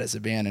where we're at as a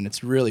band, and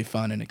it's really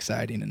fun and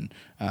exciting,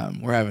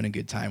 and we're having a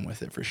good time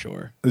with it for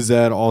sure. Is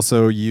that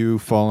also you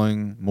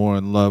falling more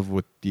in love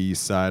with the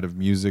side of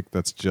music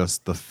that's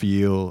just the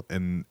feel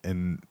and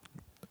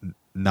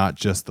not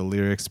just the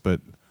lyrics, but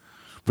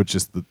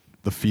just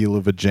the feel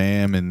of a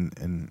jam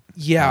and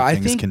Yeah, how I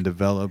things think- can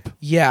develop.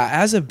 Yeah,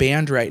 as a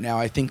band right now,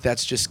 I think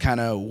that's just kind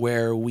of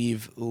where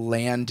we've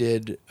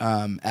landed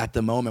at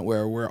the moment,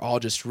 where we're all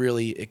just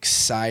really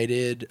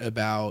excited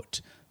about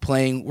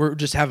playing. We're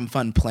just having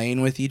fun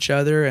playing with each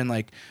other and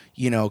like,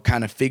 you know,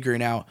 kind of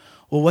figuring out,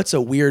 well, what's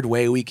a weird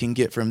way we can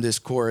get from this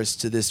chorus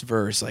to this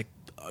verse? Like,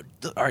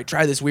 all right,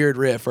 try this weird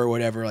riff or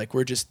whatever. Like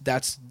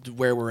that's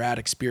where we're at,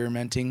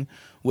 experimenting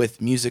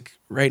with music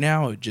right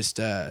now. Just,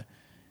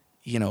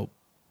 you know,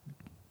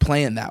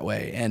 playing that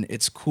way. And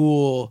it's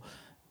cool.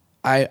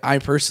 I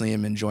personally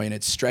am enjoying it.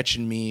 It's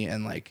stretching me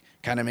and like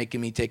kind of making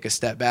me take a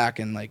step back,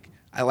 and like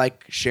I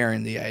like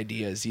sharing the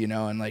ideas, you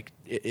know, and like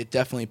it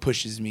definitely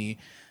pushes me.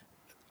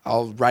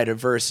 I'll write a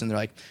verse and they're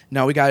like,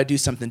 no, we got to do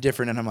something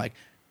different. And I'm like,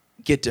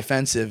 get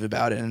defensive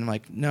about it. And I'm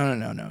like,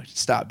 no,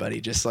 stop,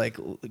 buddy. Just like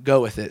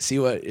go with it. See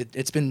what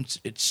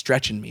it's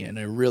stretching me in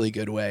a really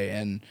good way.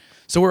 And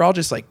so we're all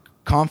just like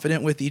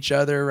confident with each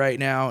other right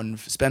now and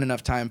spend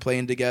enough time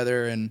playing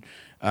together. And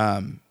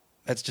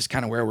that's just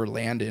kind of where we're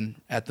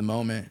landing at the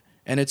moment.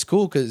 And it's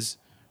cool because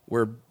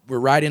we're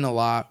writing a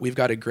lot. We've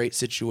got a great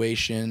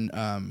situation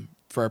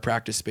for our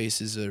practice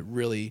space is a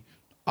really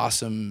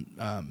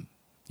awesome,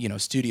 you know,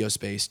 studio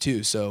space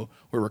too. So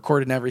we're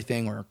recording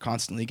everything. We're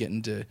constantly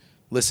getting to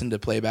listen to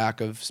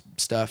playback of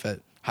stuff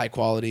at high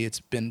quality. It's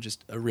been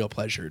just a real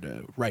pleasure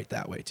to write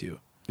that way too.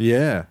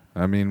 Yeah,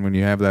 I mean, when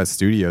you have that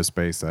studio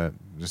space, that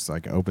just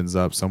like opens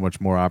up so much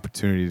more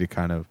opportunity to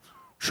kind of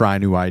try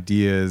new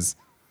ideas.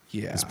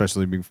 Yeah.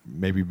 Especially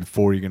maybe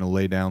before you're gonna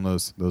lay down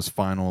those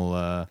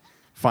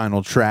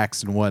final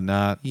tracks and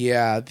whatnot.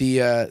 Yeah, the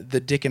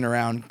dicking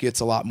around gets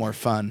a lot more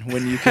fun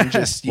when you can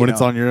just When it's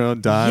on your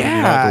own dime, and you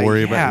don't have to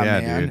worry about. Yeah,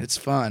 man, dude. it's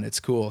fun. It's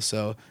cool.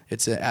 So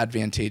it's an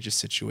advantageous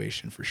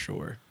situation for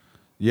sure.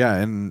 Yeah,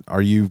 and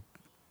are you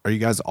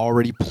guys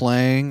already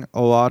playing a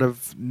lot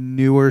of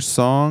newer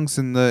songs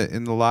in the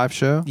live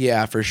show?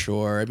 Yeah, for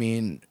sure. I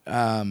mean,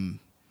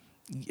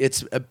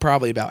 it's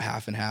probably about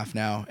half and half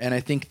now, and I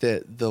think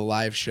that the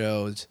live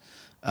shows,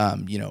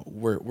 you know,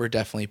 we're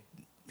definitely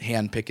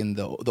hand picking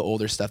the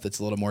older stuff that's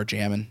a little more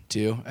jamming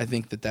too. I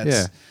think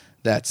that's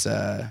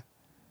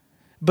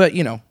but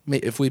you know,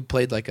 if we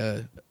played like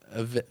a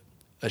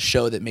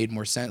show that made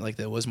more sense, like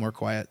that was more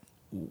quiet,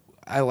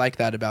 I like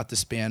that about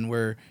this band.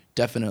 We're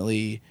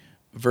definitely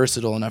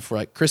versatile enough where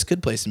like Chris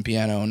could play some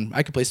piano and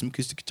I could play some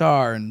acoustic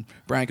guitar and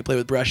Brian could play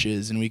with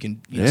brushes and we can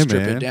strip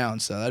it down.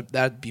 So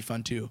that'd be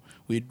fun too.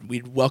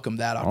 We'd welcome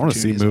that I opportunity. want to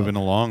see as moving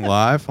well. along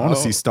live. I want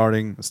to see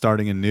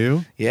starting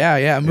anew.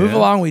 Yeah. Move Yeah.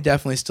 along. We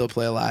definitely still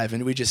play live,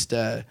 and we just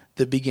the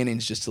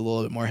beginning's just a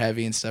little bit more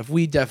heavy and stuff.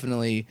 We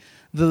definitely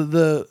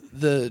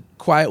the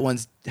quiet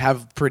ones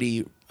have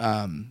pretty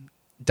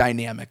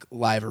dynamic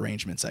live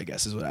arrangements, I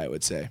guess is what I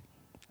would say.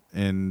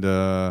 And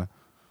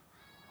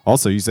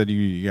also, you said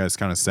you guys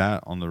kind of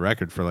sat on the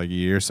record for like a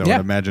year, so Yeah.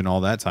 I'd imagine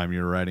all that time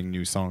you were writing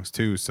new songs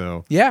too.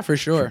 So Yeah, for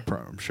sure.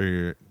 I'm sure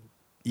you're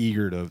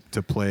eager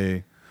to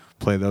play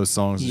those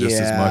songs just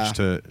as Yeah. much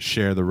to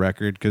share the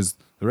record, because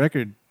the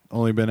record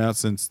only been out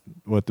since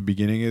the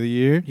beginning of the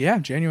year, Yeah,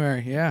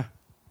 January. Yeah,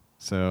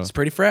 so it's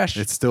pretty fresh.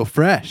 it's still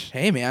fresh.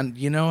 Hey man,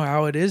 you know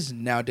how it is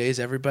nowadays.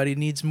 Everybody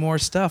needs more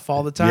stuff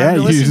all the time. Yeah, to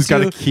you listen just to.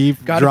 gotta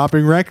keep Gotta-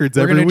 dropping records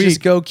We're every gonna week.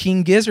 just go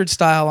King Gizzard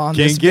style on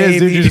King this Giz, dude,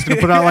 baby. you're just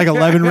gonna put out like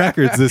 11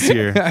 records this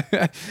year.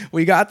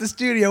 We got the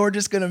studio. We're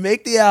just gonna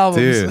make the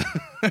albums,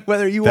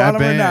 whether you that want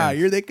them or not. band.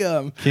 Here they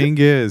come. King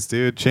Giz,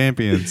 dude,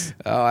 champions.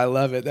 Oh, I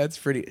love it. That's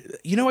pretty.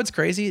 You know what's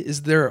crazy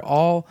is they're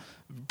all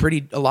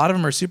pretty. A lot of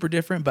them are super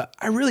different, but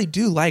I really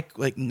do like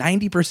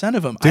 90%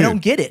 of them. I Dude.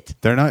 don't get it.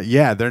 They're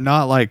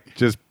not like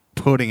just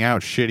putting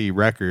out shitty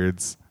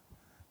records.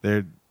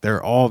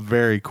 They're all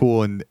very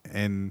cool and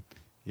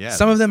yeah.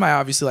 Some of them I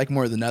obviously like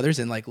more than others,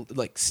 and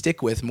like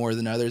stick with more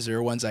than others. There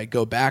are ones I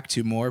go back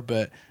to more,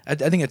 but I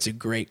think it's a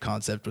great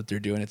concept what they're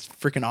doing. It's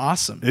freaking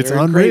awesome. It's They're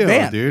unreal, a great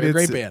band. dude. They're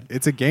a It's great band.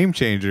 It's a game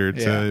changer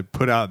Yeah. to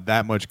put out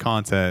that much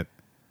content,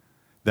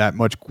 that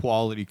much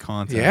quality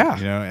content. Yeah.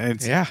 You know,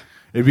 and Yeah.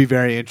 it'd be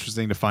very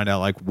interesting to find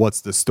out like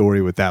what's the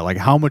story with that. Like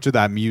how much of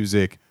that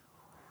music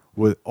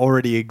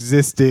already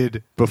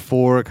existed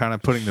before kind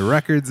of putting the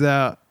records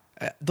out.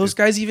 Those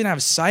guys even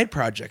have side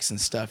projects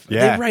and stuff.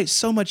 Yeah. They write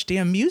so much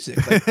damn music.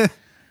 Like,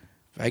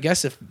 I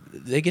guess if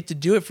they get to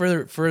do it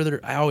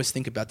further, I always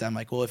think about that. I'm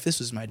like, well, if this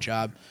was my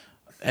job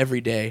every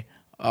day,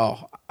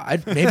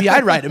 I'd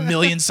write 1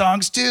 million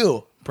songs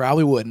too.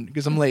 Probably wouldn't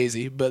because I'm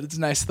lazy, but it's a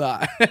nice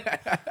thought.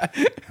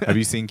 Have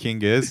you seen King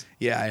Giz?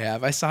 Yeah, I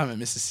have. I saw him at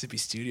Mississippi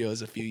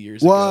Studios a few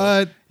years ago.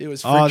 What? It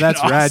was Oh, that's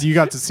freaking rad. awesome. You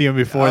got to see him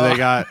before they Oh,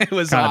 got it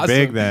was kind of awesome.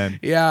 big then.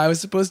 Yeah, I was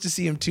supposed to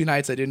see him 2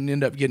 nights. I didn't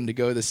end up getting to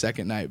go the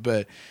second night,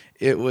 but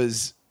it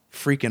was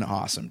freaking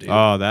awesome, dude.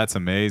 Oh, that's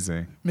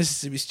amazing.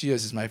 Mississippi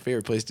Studios is my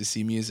favorite place to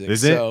see music.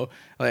 Is it? So,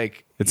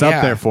 like, It's yeah.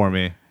 up there for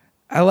me.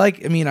 I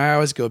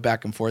always go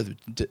back and forth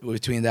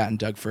between that and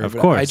Doug Fir. Of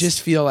but course. I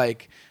just feel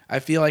like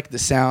the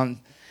sound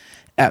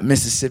at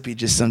Mississippi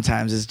just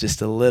sometimes is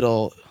just a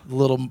little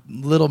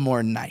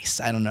more nice.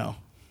 I don't know.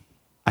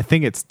 I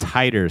think it's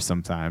tighter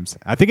sometimes.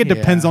 I think it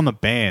depends Yeah. on the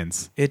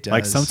bands. It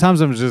Like does.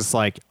 sometimes I'm just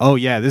like, oh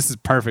yeah, this is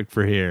perfect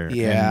for here.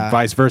 Yeah. And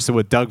vice versa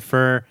with Doug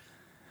Fir.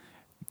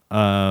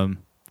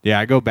 Yeah,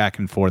 I go back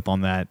and forth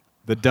on that.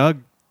 The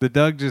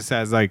Doug just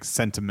has like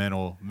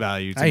sentimental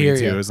value to I me hear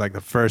too. ya. It was like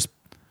the first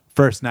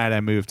night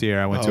I moved here.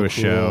 I went to Oh, a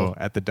show cool.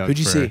 at the Doug Who'd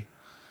you Fir. see?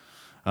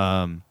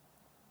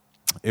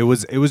 It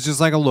was just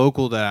like a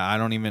local that I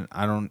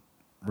don't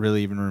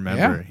really even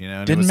remember. Yeah. You know,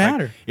 and Didn't it was like-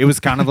 matter. it was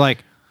kind of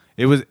like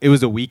it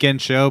was a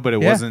weekend show, but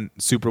it Yeah.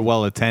 wasn't super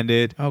well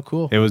attended. Oh,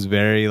 cool. It was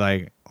very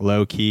like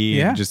low key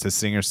Yeah. and just a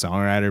singer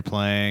songwriter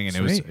playing, and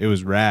Sweet. it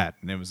was rad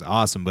and it was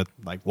awesome. But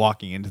like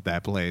walking into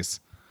that place,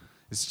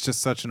 it's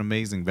just such an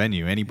amazing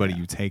venue. Anybody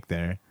you take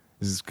there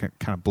is kind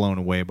of blown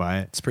away by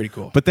it. It's pretty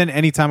cool. But then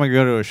anytime I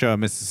go to a show at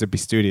Mississippi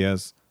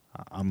Studios,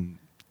 I'm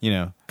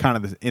kind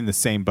of in the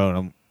same boat.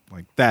 I'm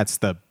like, that's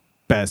the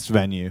best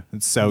venue.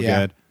 It's so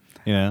Yeah. good.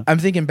 You know. I'm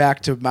thinking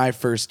back to my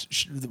first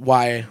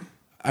why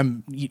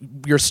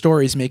your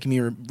story's making me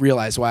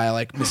realize why I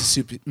like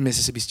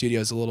Mississippi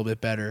Studios a little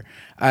bit better.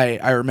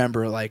 I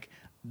remember like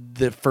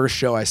the first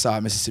show I saw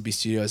at Mississippi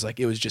Studios, like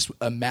it was just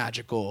a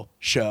magical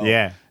show.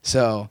 Yeah.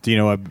 So Do you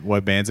know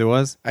what bands it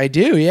was? I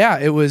do. Yeah.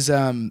 It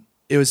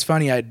was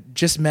funny. I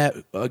just met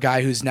a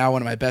guy who's now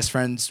one of my best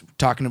friends.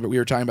 We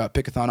were talking about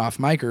Pickathon off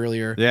mic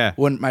earlier. Yeah.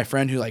 My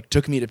friend who like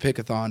took me to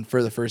Pickathon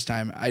for the first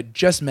time. I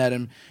just met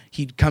him.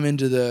 He'd come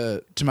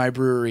into my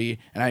brewery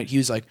and he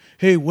was like,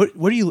 "Hey, what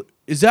do you?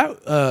 Is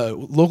that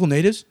local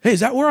natives? Hey,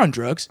 is that we're on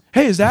drugs?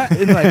 Hey, is that?"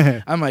 And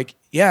like I'm like,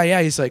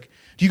 yeah. He's like,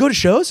 "Do you go to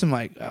shows?" I'm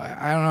like,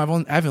 "I don't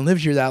know. I haven't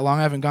lived here that long.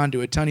 I haven't gone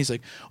to a ton." He's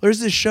like, well, "There's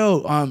this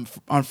show on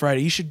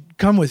Friday. You should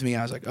come with me."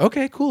 I was like,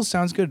 "Okay, cool.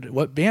 Sounds good.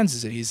 What bands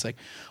is it?" He's like,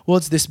 "Well,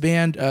 it's this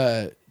band,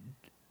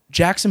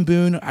 Jackson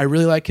Boone. I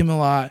really like him a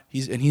lot.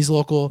 He's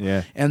local.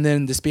 Yeah. And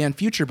then this band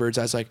Future Birds."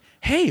 I was like,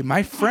 "Hey,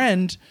 my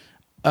friend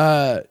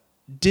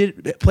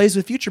plays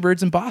with Future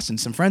Birds in Boston.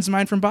 Some friends of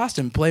mine from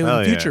Boston play Hell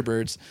with yeah. Future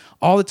Birds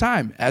all the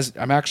time." As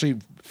I'm actually,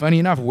 funny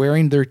enough,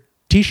 wearing their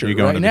T-shirt Are you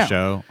going right to now. the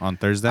show on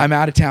Thursday? I'm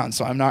out of town,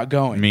 so I'm not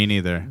going. Me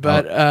neither.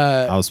 But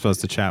I was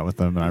supposed to chat with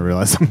them, and I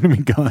realized I'm going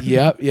to be going.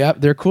 Yep,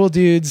 they're cool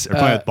dudes. They're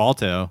playing with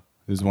Balto,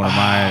 who's one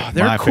of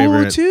they're my cool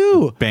favorite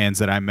too. bands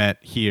that I met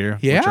here.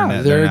 which Yeah,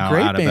 are they're now a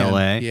great out band. of LA.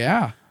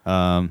 Yeah,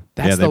 Yeah,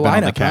 That's they've the been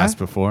on the lineup, cast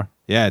huh? before.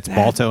 Yeah, it's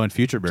Balto and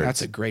Future Birds.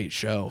 that's a great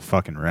show.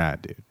 fucking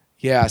rad, dude.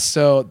 Yeah,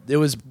 so it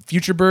was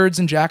Future Birds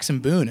and Jackson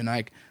Boone, and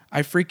I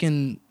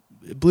freaking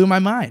it blew my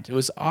mind. It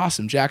was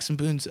awesome. Jackson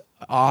Boone's an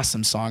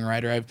awesome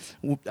songwriter.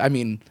 I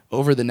mean,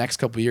 over the next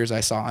couple of years, I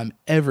saw him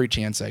every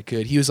chance I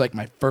could. He was like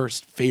my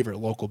first favorite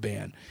local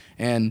band,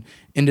 and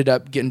ended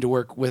up getting to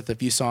work with a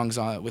few songs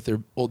with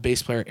their old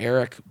bass player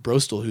Eric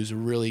Brostel, who's a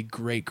really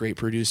great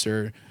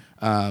producer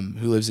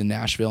who lives in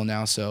Nashville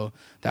now. So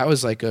that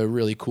was like a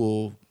really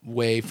cool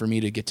way for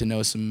me to get to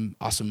know some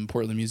awesome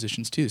Portland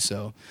musicians too.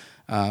 So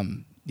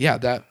yeah,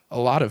 that a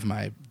lot of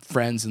my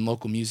friends and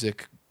local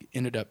music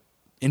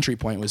entry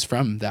point was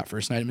from that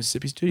first night at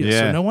Mississippi Studios.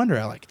 Yeah. So no wonder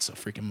I like it so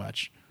freaking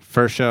much.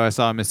 First show I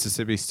saw at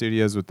Mississippi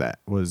Studios with that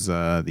was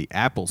the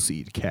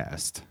Appleseed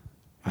Cast.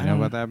 You know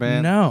about that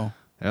band? No.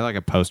 They're like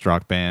a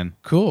post-rock band.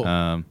 Cool.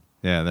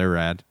 Yeah, they're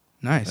rad.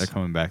 Nice. They're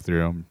coming back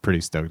through. I'm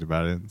pretty stoked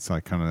about it. It's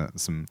like kind of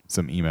some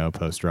emo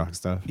post-rock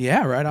stuff.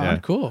 Yeah, right on. Yeah.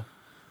 Cool.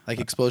 Like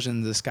Explosion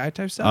in the Sky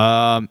type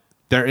stuff?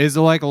 There is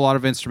like a lot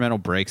of instrumental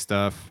break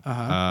stuff,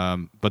 Uh-huh.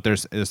 but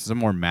there's some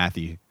more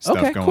mathy stuff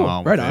Okay, going cool.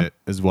 on Right with on. it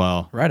as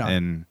well. Right on.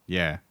 And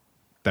yeah,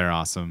 they're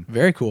awesome.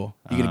 Very cool.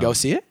 You gonna go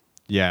see it?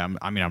 Yeah,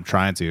 I'm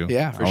trying to.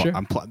 Yeah, for sure.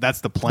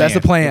 That's the plan. That's the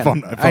plan. If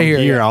I'm I hear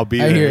here, ya. I'll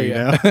be I there. hear You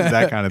ya. know,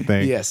 that kind of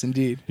thing. Yes,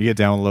 indeed. You get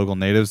down with local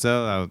natives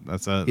though.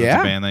 That's a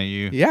band that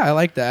you. Yeah, I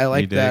like that. I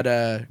like dig?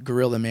 that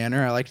Gorilla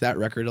Manor. I liked that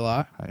record a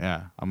lot.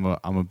 Yeah, I'm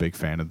a big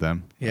fan of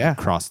them. Yeah.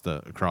 across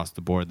the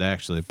board. They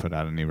actually put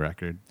out a new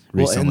record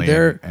Well, and recently,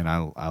 they're- and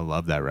I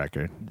love that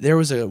record. There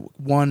was a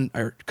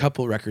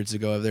couple records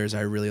ago of theirs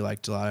I really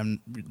liked a lot.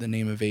 The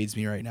name evades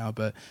me right now,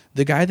 but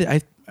the guy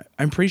that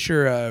I'm pretty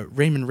sure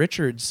Raymond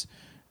Richards,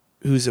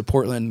 who's a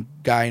Portland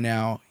guy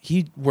now,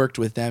 he worked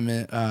with them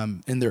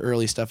in their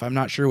early stuff. I'm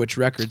not sure which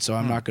record, so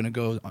I'm not going to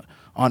go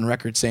on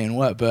record saying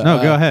what. But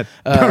No, go ahead.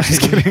 No, I'm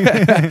just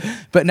kidding.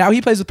 But now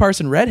he plays with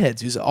Parson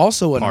Redheads, who's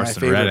also one Parson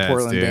of my favorite Redheads,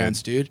 Portland dude.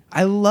 bands, dude.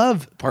 I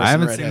love Parson I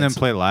haven't Redheads. seen them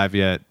play live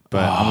yet, but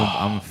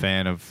I'm a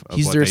fan of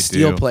He's what their they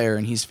steel do. player,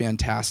 and he's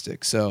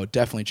fantastic. So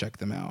definitely check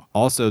them out.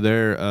 Also,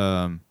 they're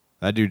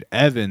that dude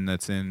Evan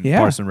that's in Yeah.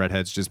 Parson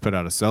Redheads just put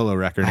out a solo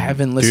record. I and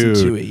haven't listened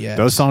dude, to it yet.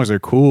 Those songs are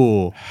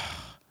cool.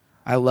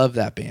 I love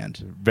that band.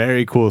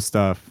 Very cool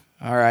stuff.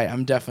 All right,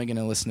 I'm definitely going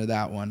to listen to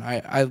that one.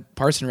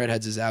 Parson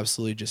Redheads is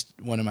absolutely just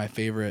one of my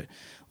favorite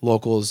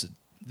locals.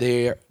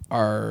 They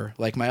are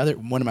like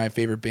one of my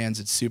favorite bands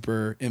that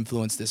super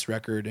influenced this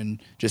record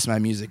and just my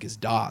music is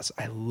Dawes.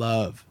 I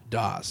love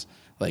Dawes.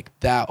 Like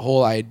that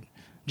whole I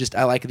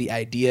like the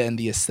idea and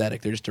the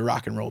aesthetic. They're just a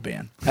rock and roll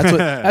band.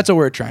 That's what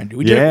we're trying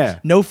to do. Yeah.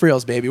 No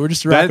frills, baby. We're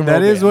just a rock and roll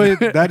That is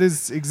band. that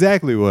is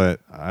exactly what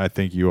I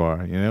think you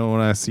are. You know, when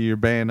I see your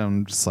band,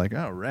 I'm just like,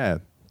 oh,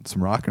 rad.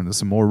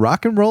 some more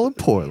rock and roll in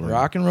Portland.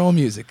 Rock and roll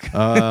music.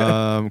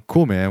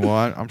 Cool, man.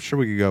 Well, I'm sure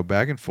we could go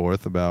back and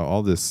forth about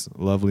all this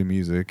lovely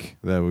music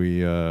that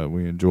we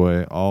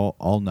enjoy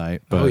all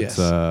night. But Oh, yes.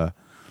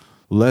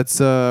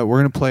 we're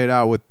gonna play it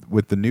out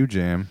with the new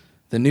jam.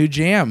 The new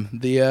jam,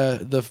 the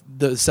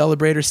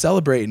Celebrator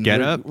celebrating. Get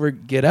We're- Up. We're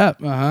Get Up.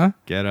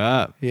 Get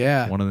Up.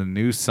 Yeah. One of the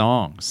new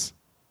songs.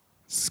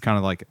 It's kind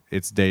of like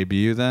its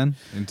debut then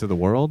into the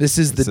world. This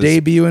is the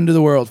debut into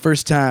the world,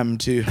 first time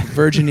to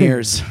Virgin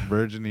Ears.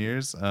 Virgin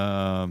Ears.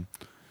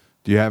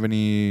 Do you have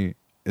any?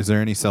 Is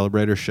there any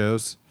Celebrator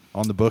shows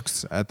on the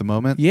books at the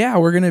moment? Yeah,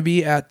 we're gonna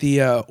be at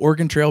the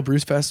Oregon Trail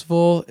Blues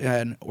Festival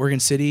in Oregon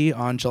City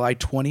on July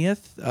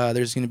 20th.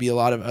 There's gonna be a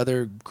lot of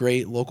other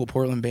great local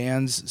Portland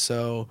bands.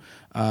 So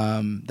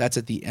that's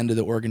at the end of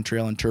the Oregon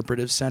Trail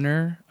Interpretive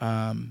Center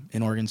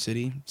in Oregon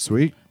City,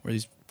 Sweet. where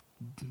he's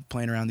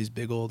playing around these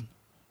big old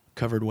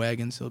covered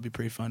wagons. So it'll be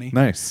pretty funny.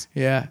 Nice.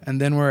 Yeah, and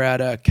then we're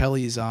at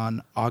Kelly's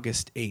on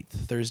August 8th,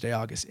 Thursday,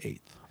 August 8th.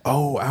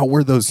 Oh, out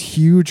where those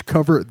huge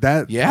cover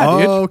that. Yeah, oh,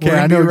 dude. okay. We're I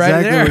gonna know be right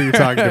exactly there. what you're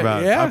talking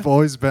about.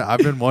 Yeah. I've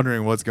been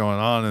wondering what's going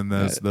on in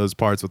those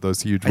parts with those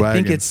huge I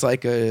wagons. think it's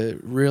like a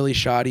really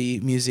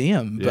shoddy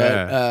museum,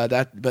 Yeah.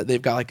 but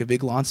they've got like a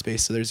big lawn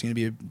space, so there's going to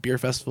be a beer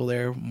festival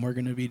there. And we're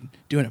going to be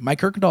doing it.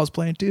 Mike Kirkendall's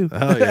playing too.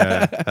 Hell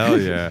yeah.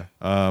 Hell yeah.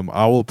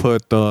 I will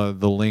put the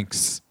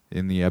links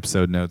in the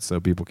episode notes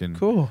so people can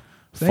Cool.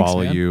 Thanks,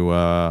 follow man. you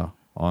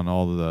on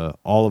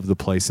all of the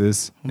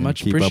places and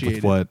Much keep up with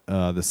appreciated. what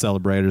the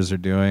Celebrators are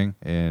doing.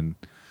 And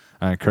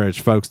I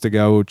encourage folks to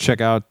go check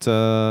out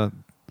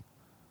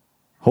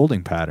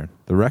Holding Pattern,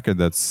 the record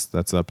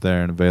that's up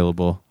there and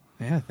available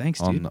Yeah, thanks,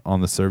 dude.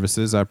 on the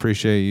services. I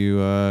appreciate you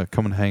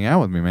coming to hang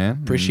out with me, man.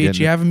 And Appreciate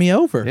getting you to- having me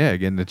over. Yeah,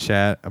 getting to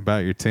chat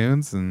about your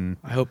tunes and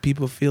I hope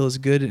people feel as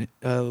good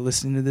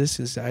listening to this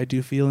as I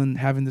do feeling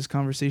having this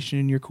conversation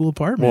in your cool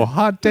apartment. well,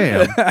 hot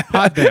damn,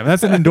 hot damn.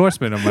 That's an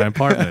endorsement of my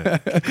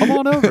apartment. Come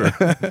on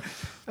over.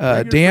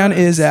 Dan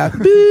is at.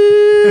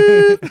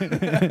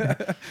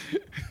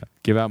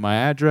 Give out my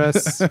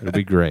address. It'll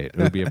be great.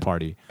 It'll be a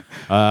party.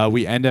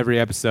 We end every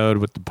episode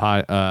with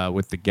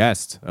the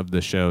guest of the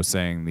show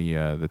saying the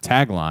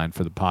tagline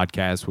for the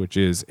podcast, which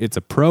is "It's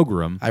a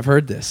program." I've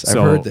heard this.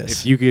 So I've heard this.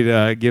 if you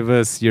could give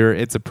us your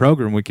 "It's a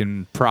program," we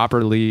can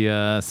properly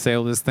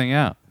sail this thing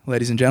out.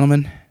 Ladies and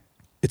gentlemen,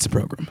 it's a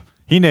program.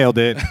 He nailed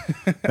it.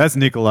 That's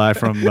Nikolai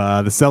from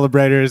the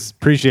Celebrators.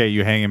 Appreciate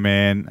you hanging,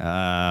 man.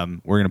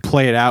 We're going to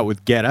play it out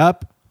with Get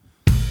Up.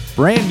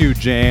 Brand new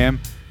jam.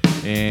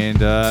 And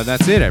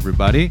that's it,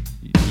 everybody.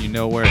 You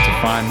know where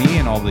to find me,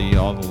 and all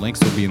the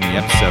links will be in the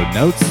episode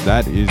notes.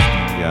 That is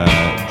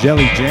the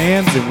Jelly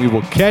Jams, and we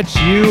will catch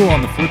you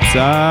on the flip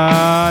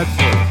side.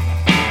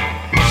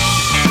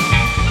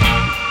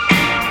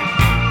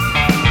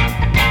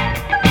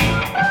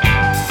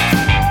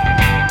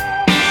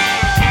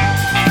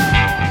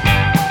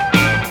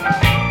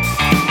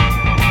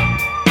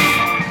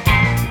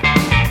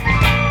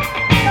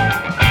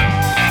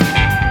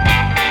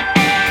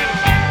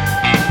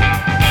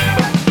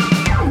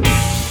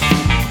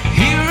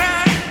 Here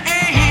I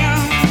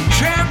am,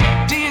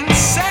 trapped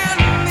inside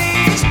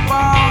these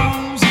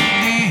walls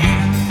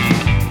again.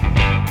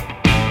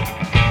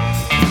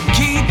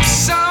 Keep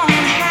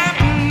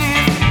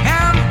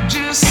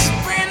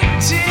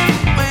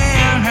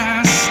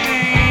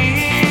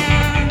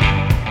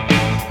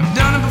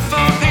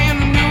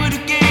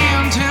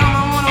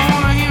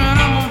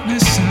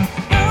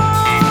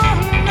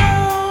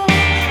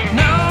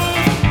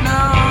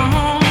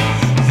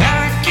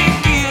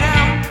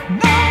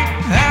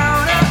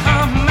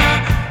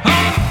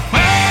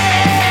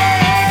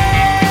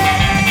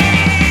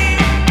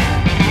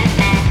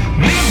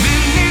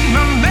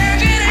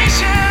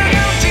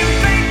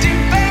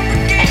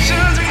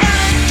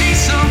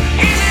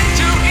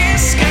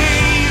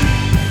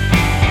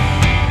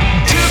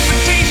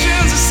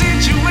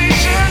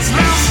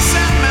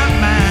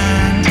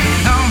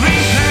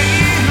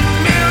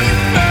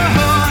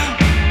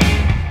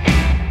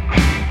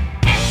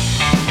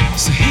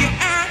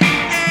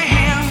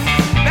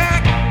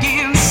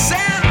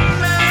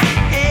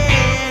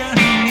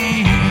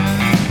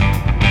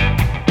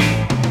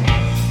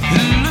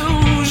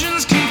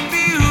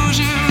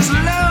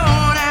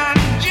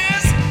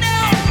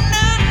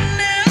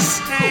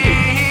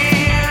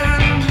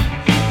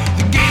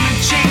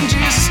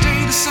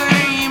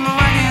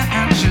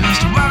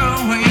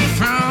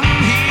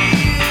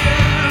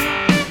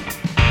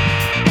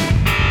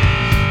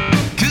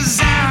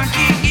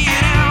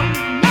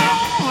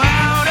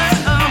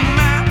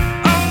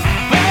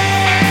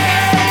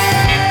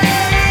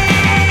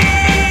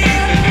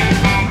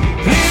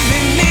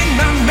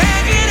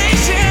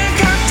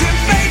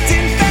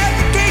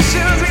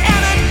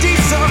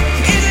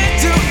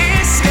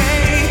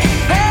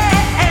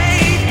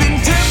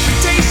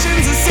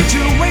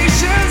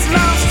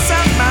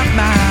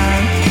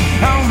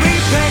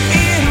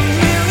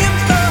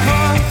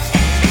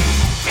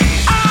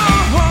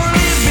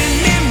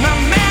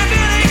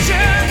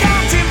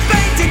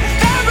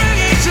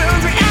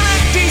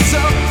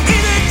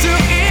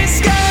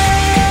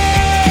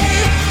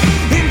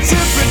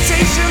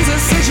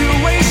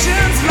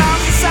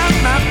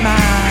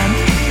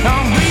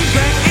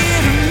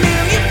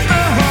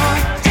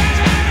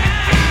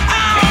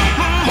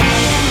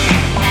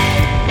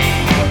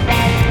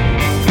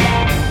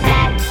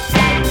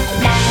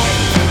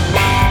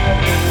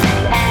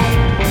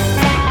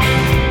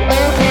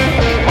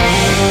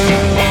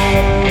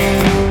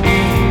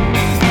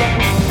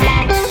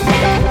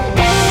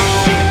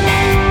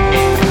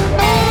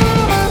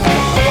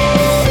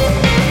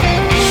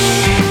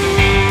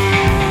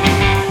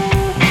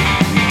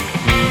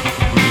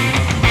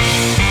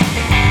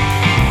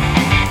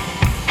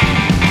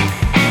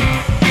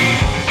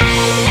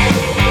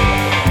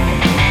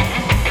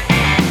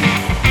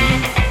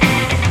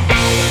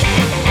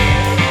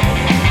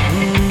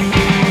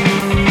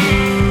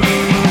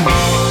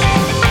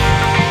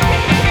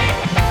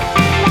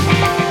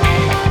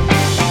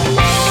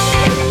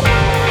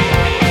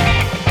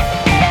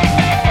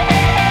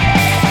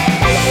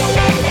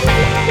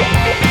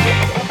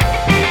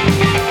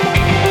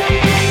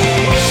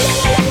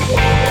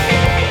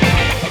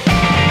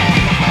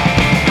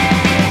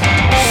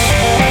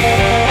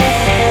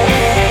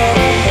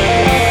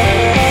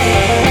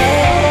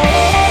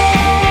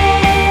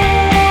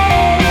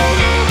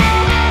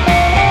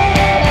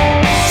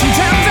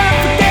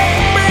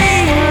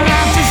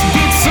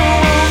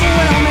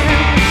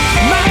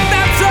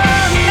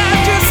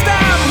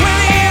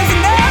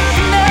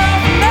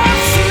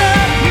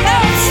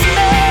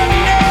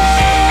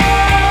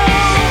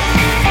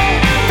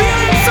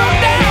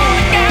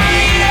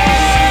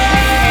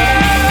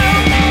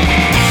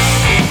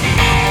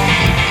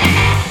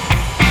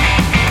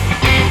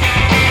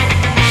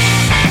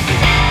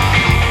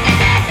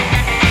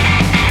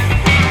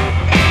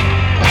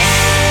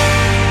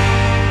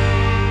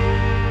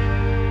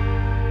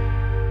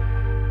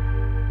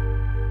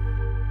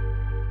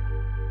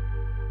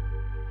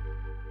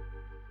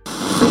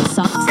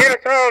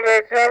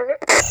that sound.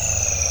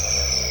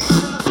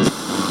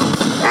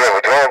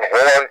 Dog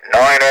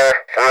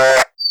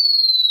 194.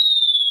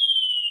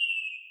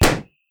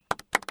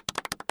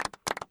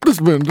 This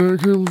been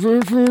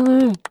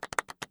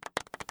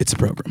It's a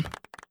program.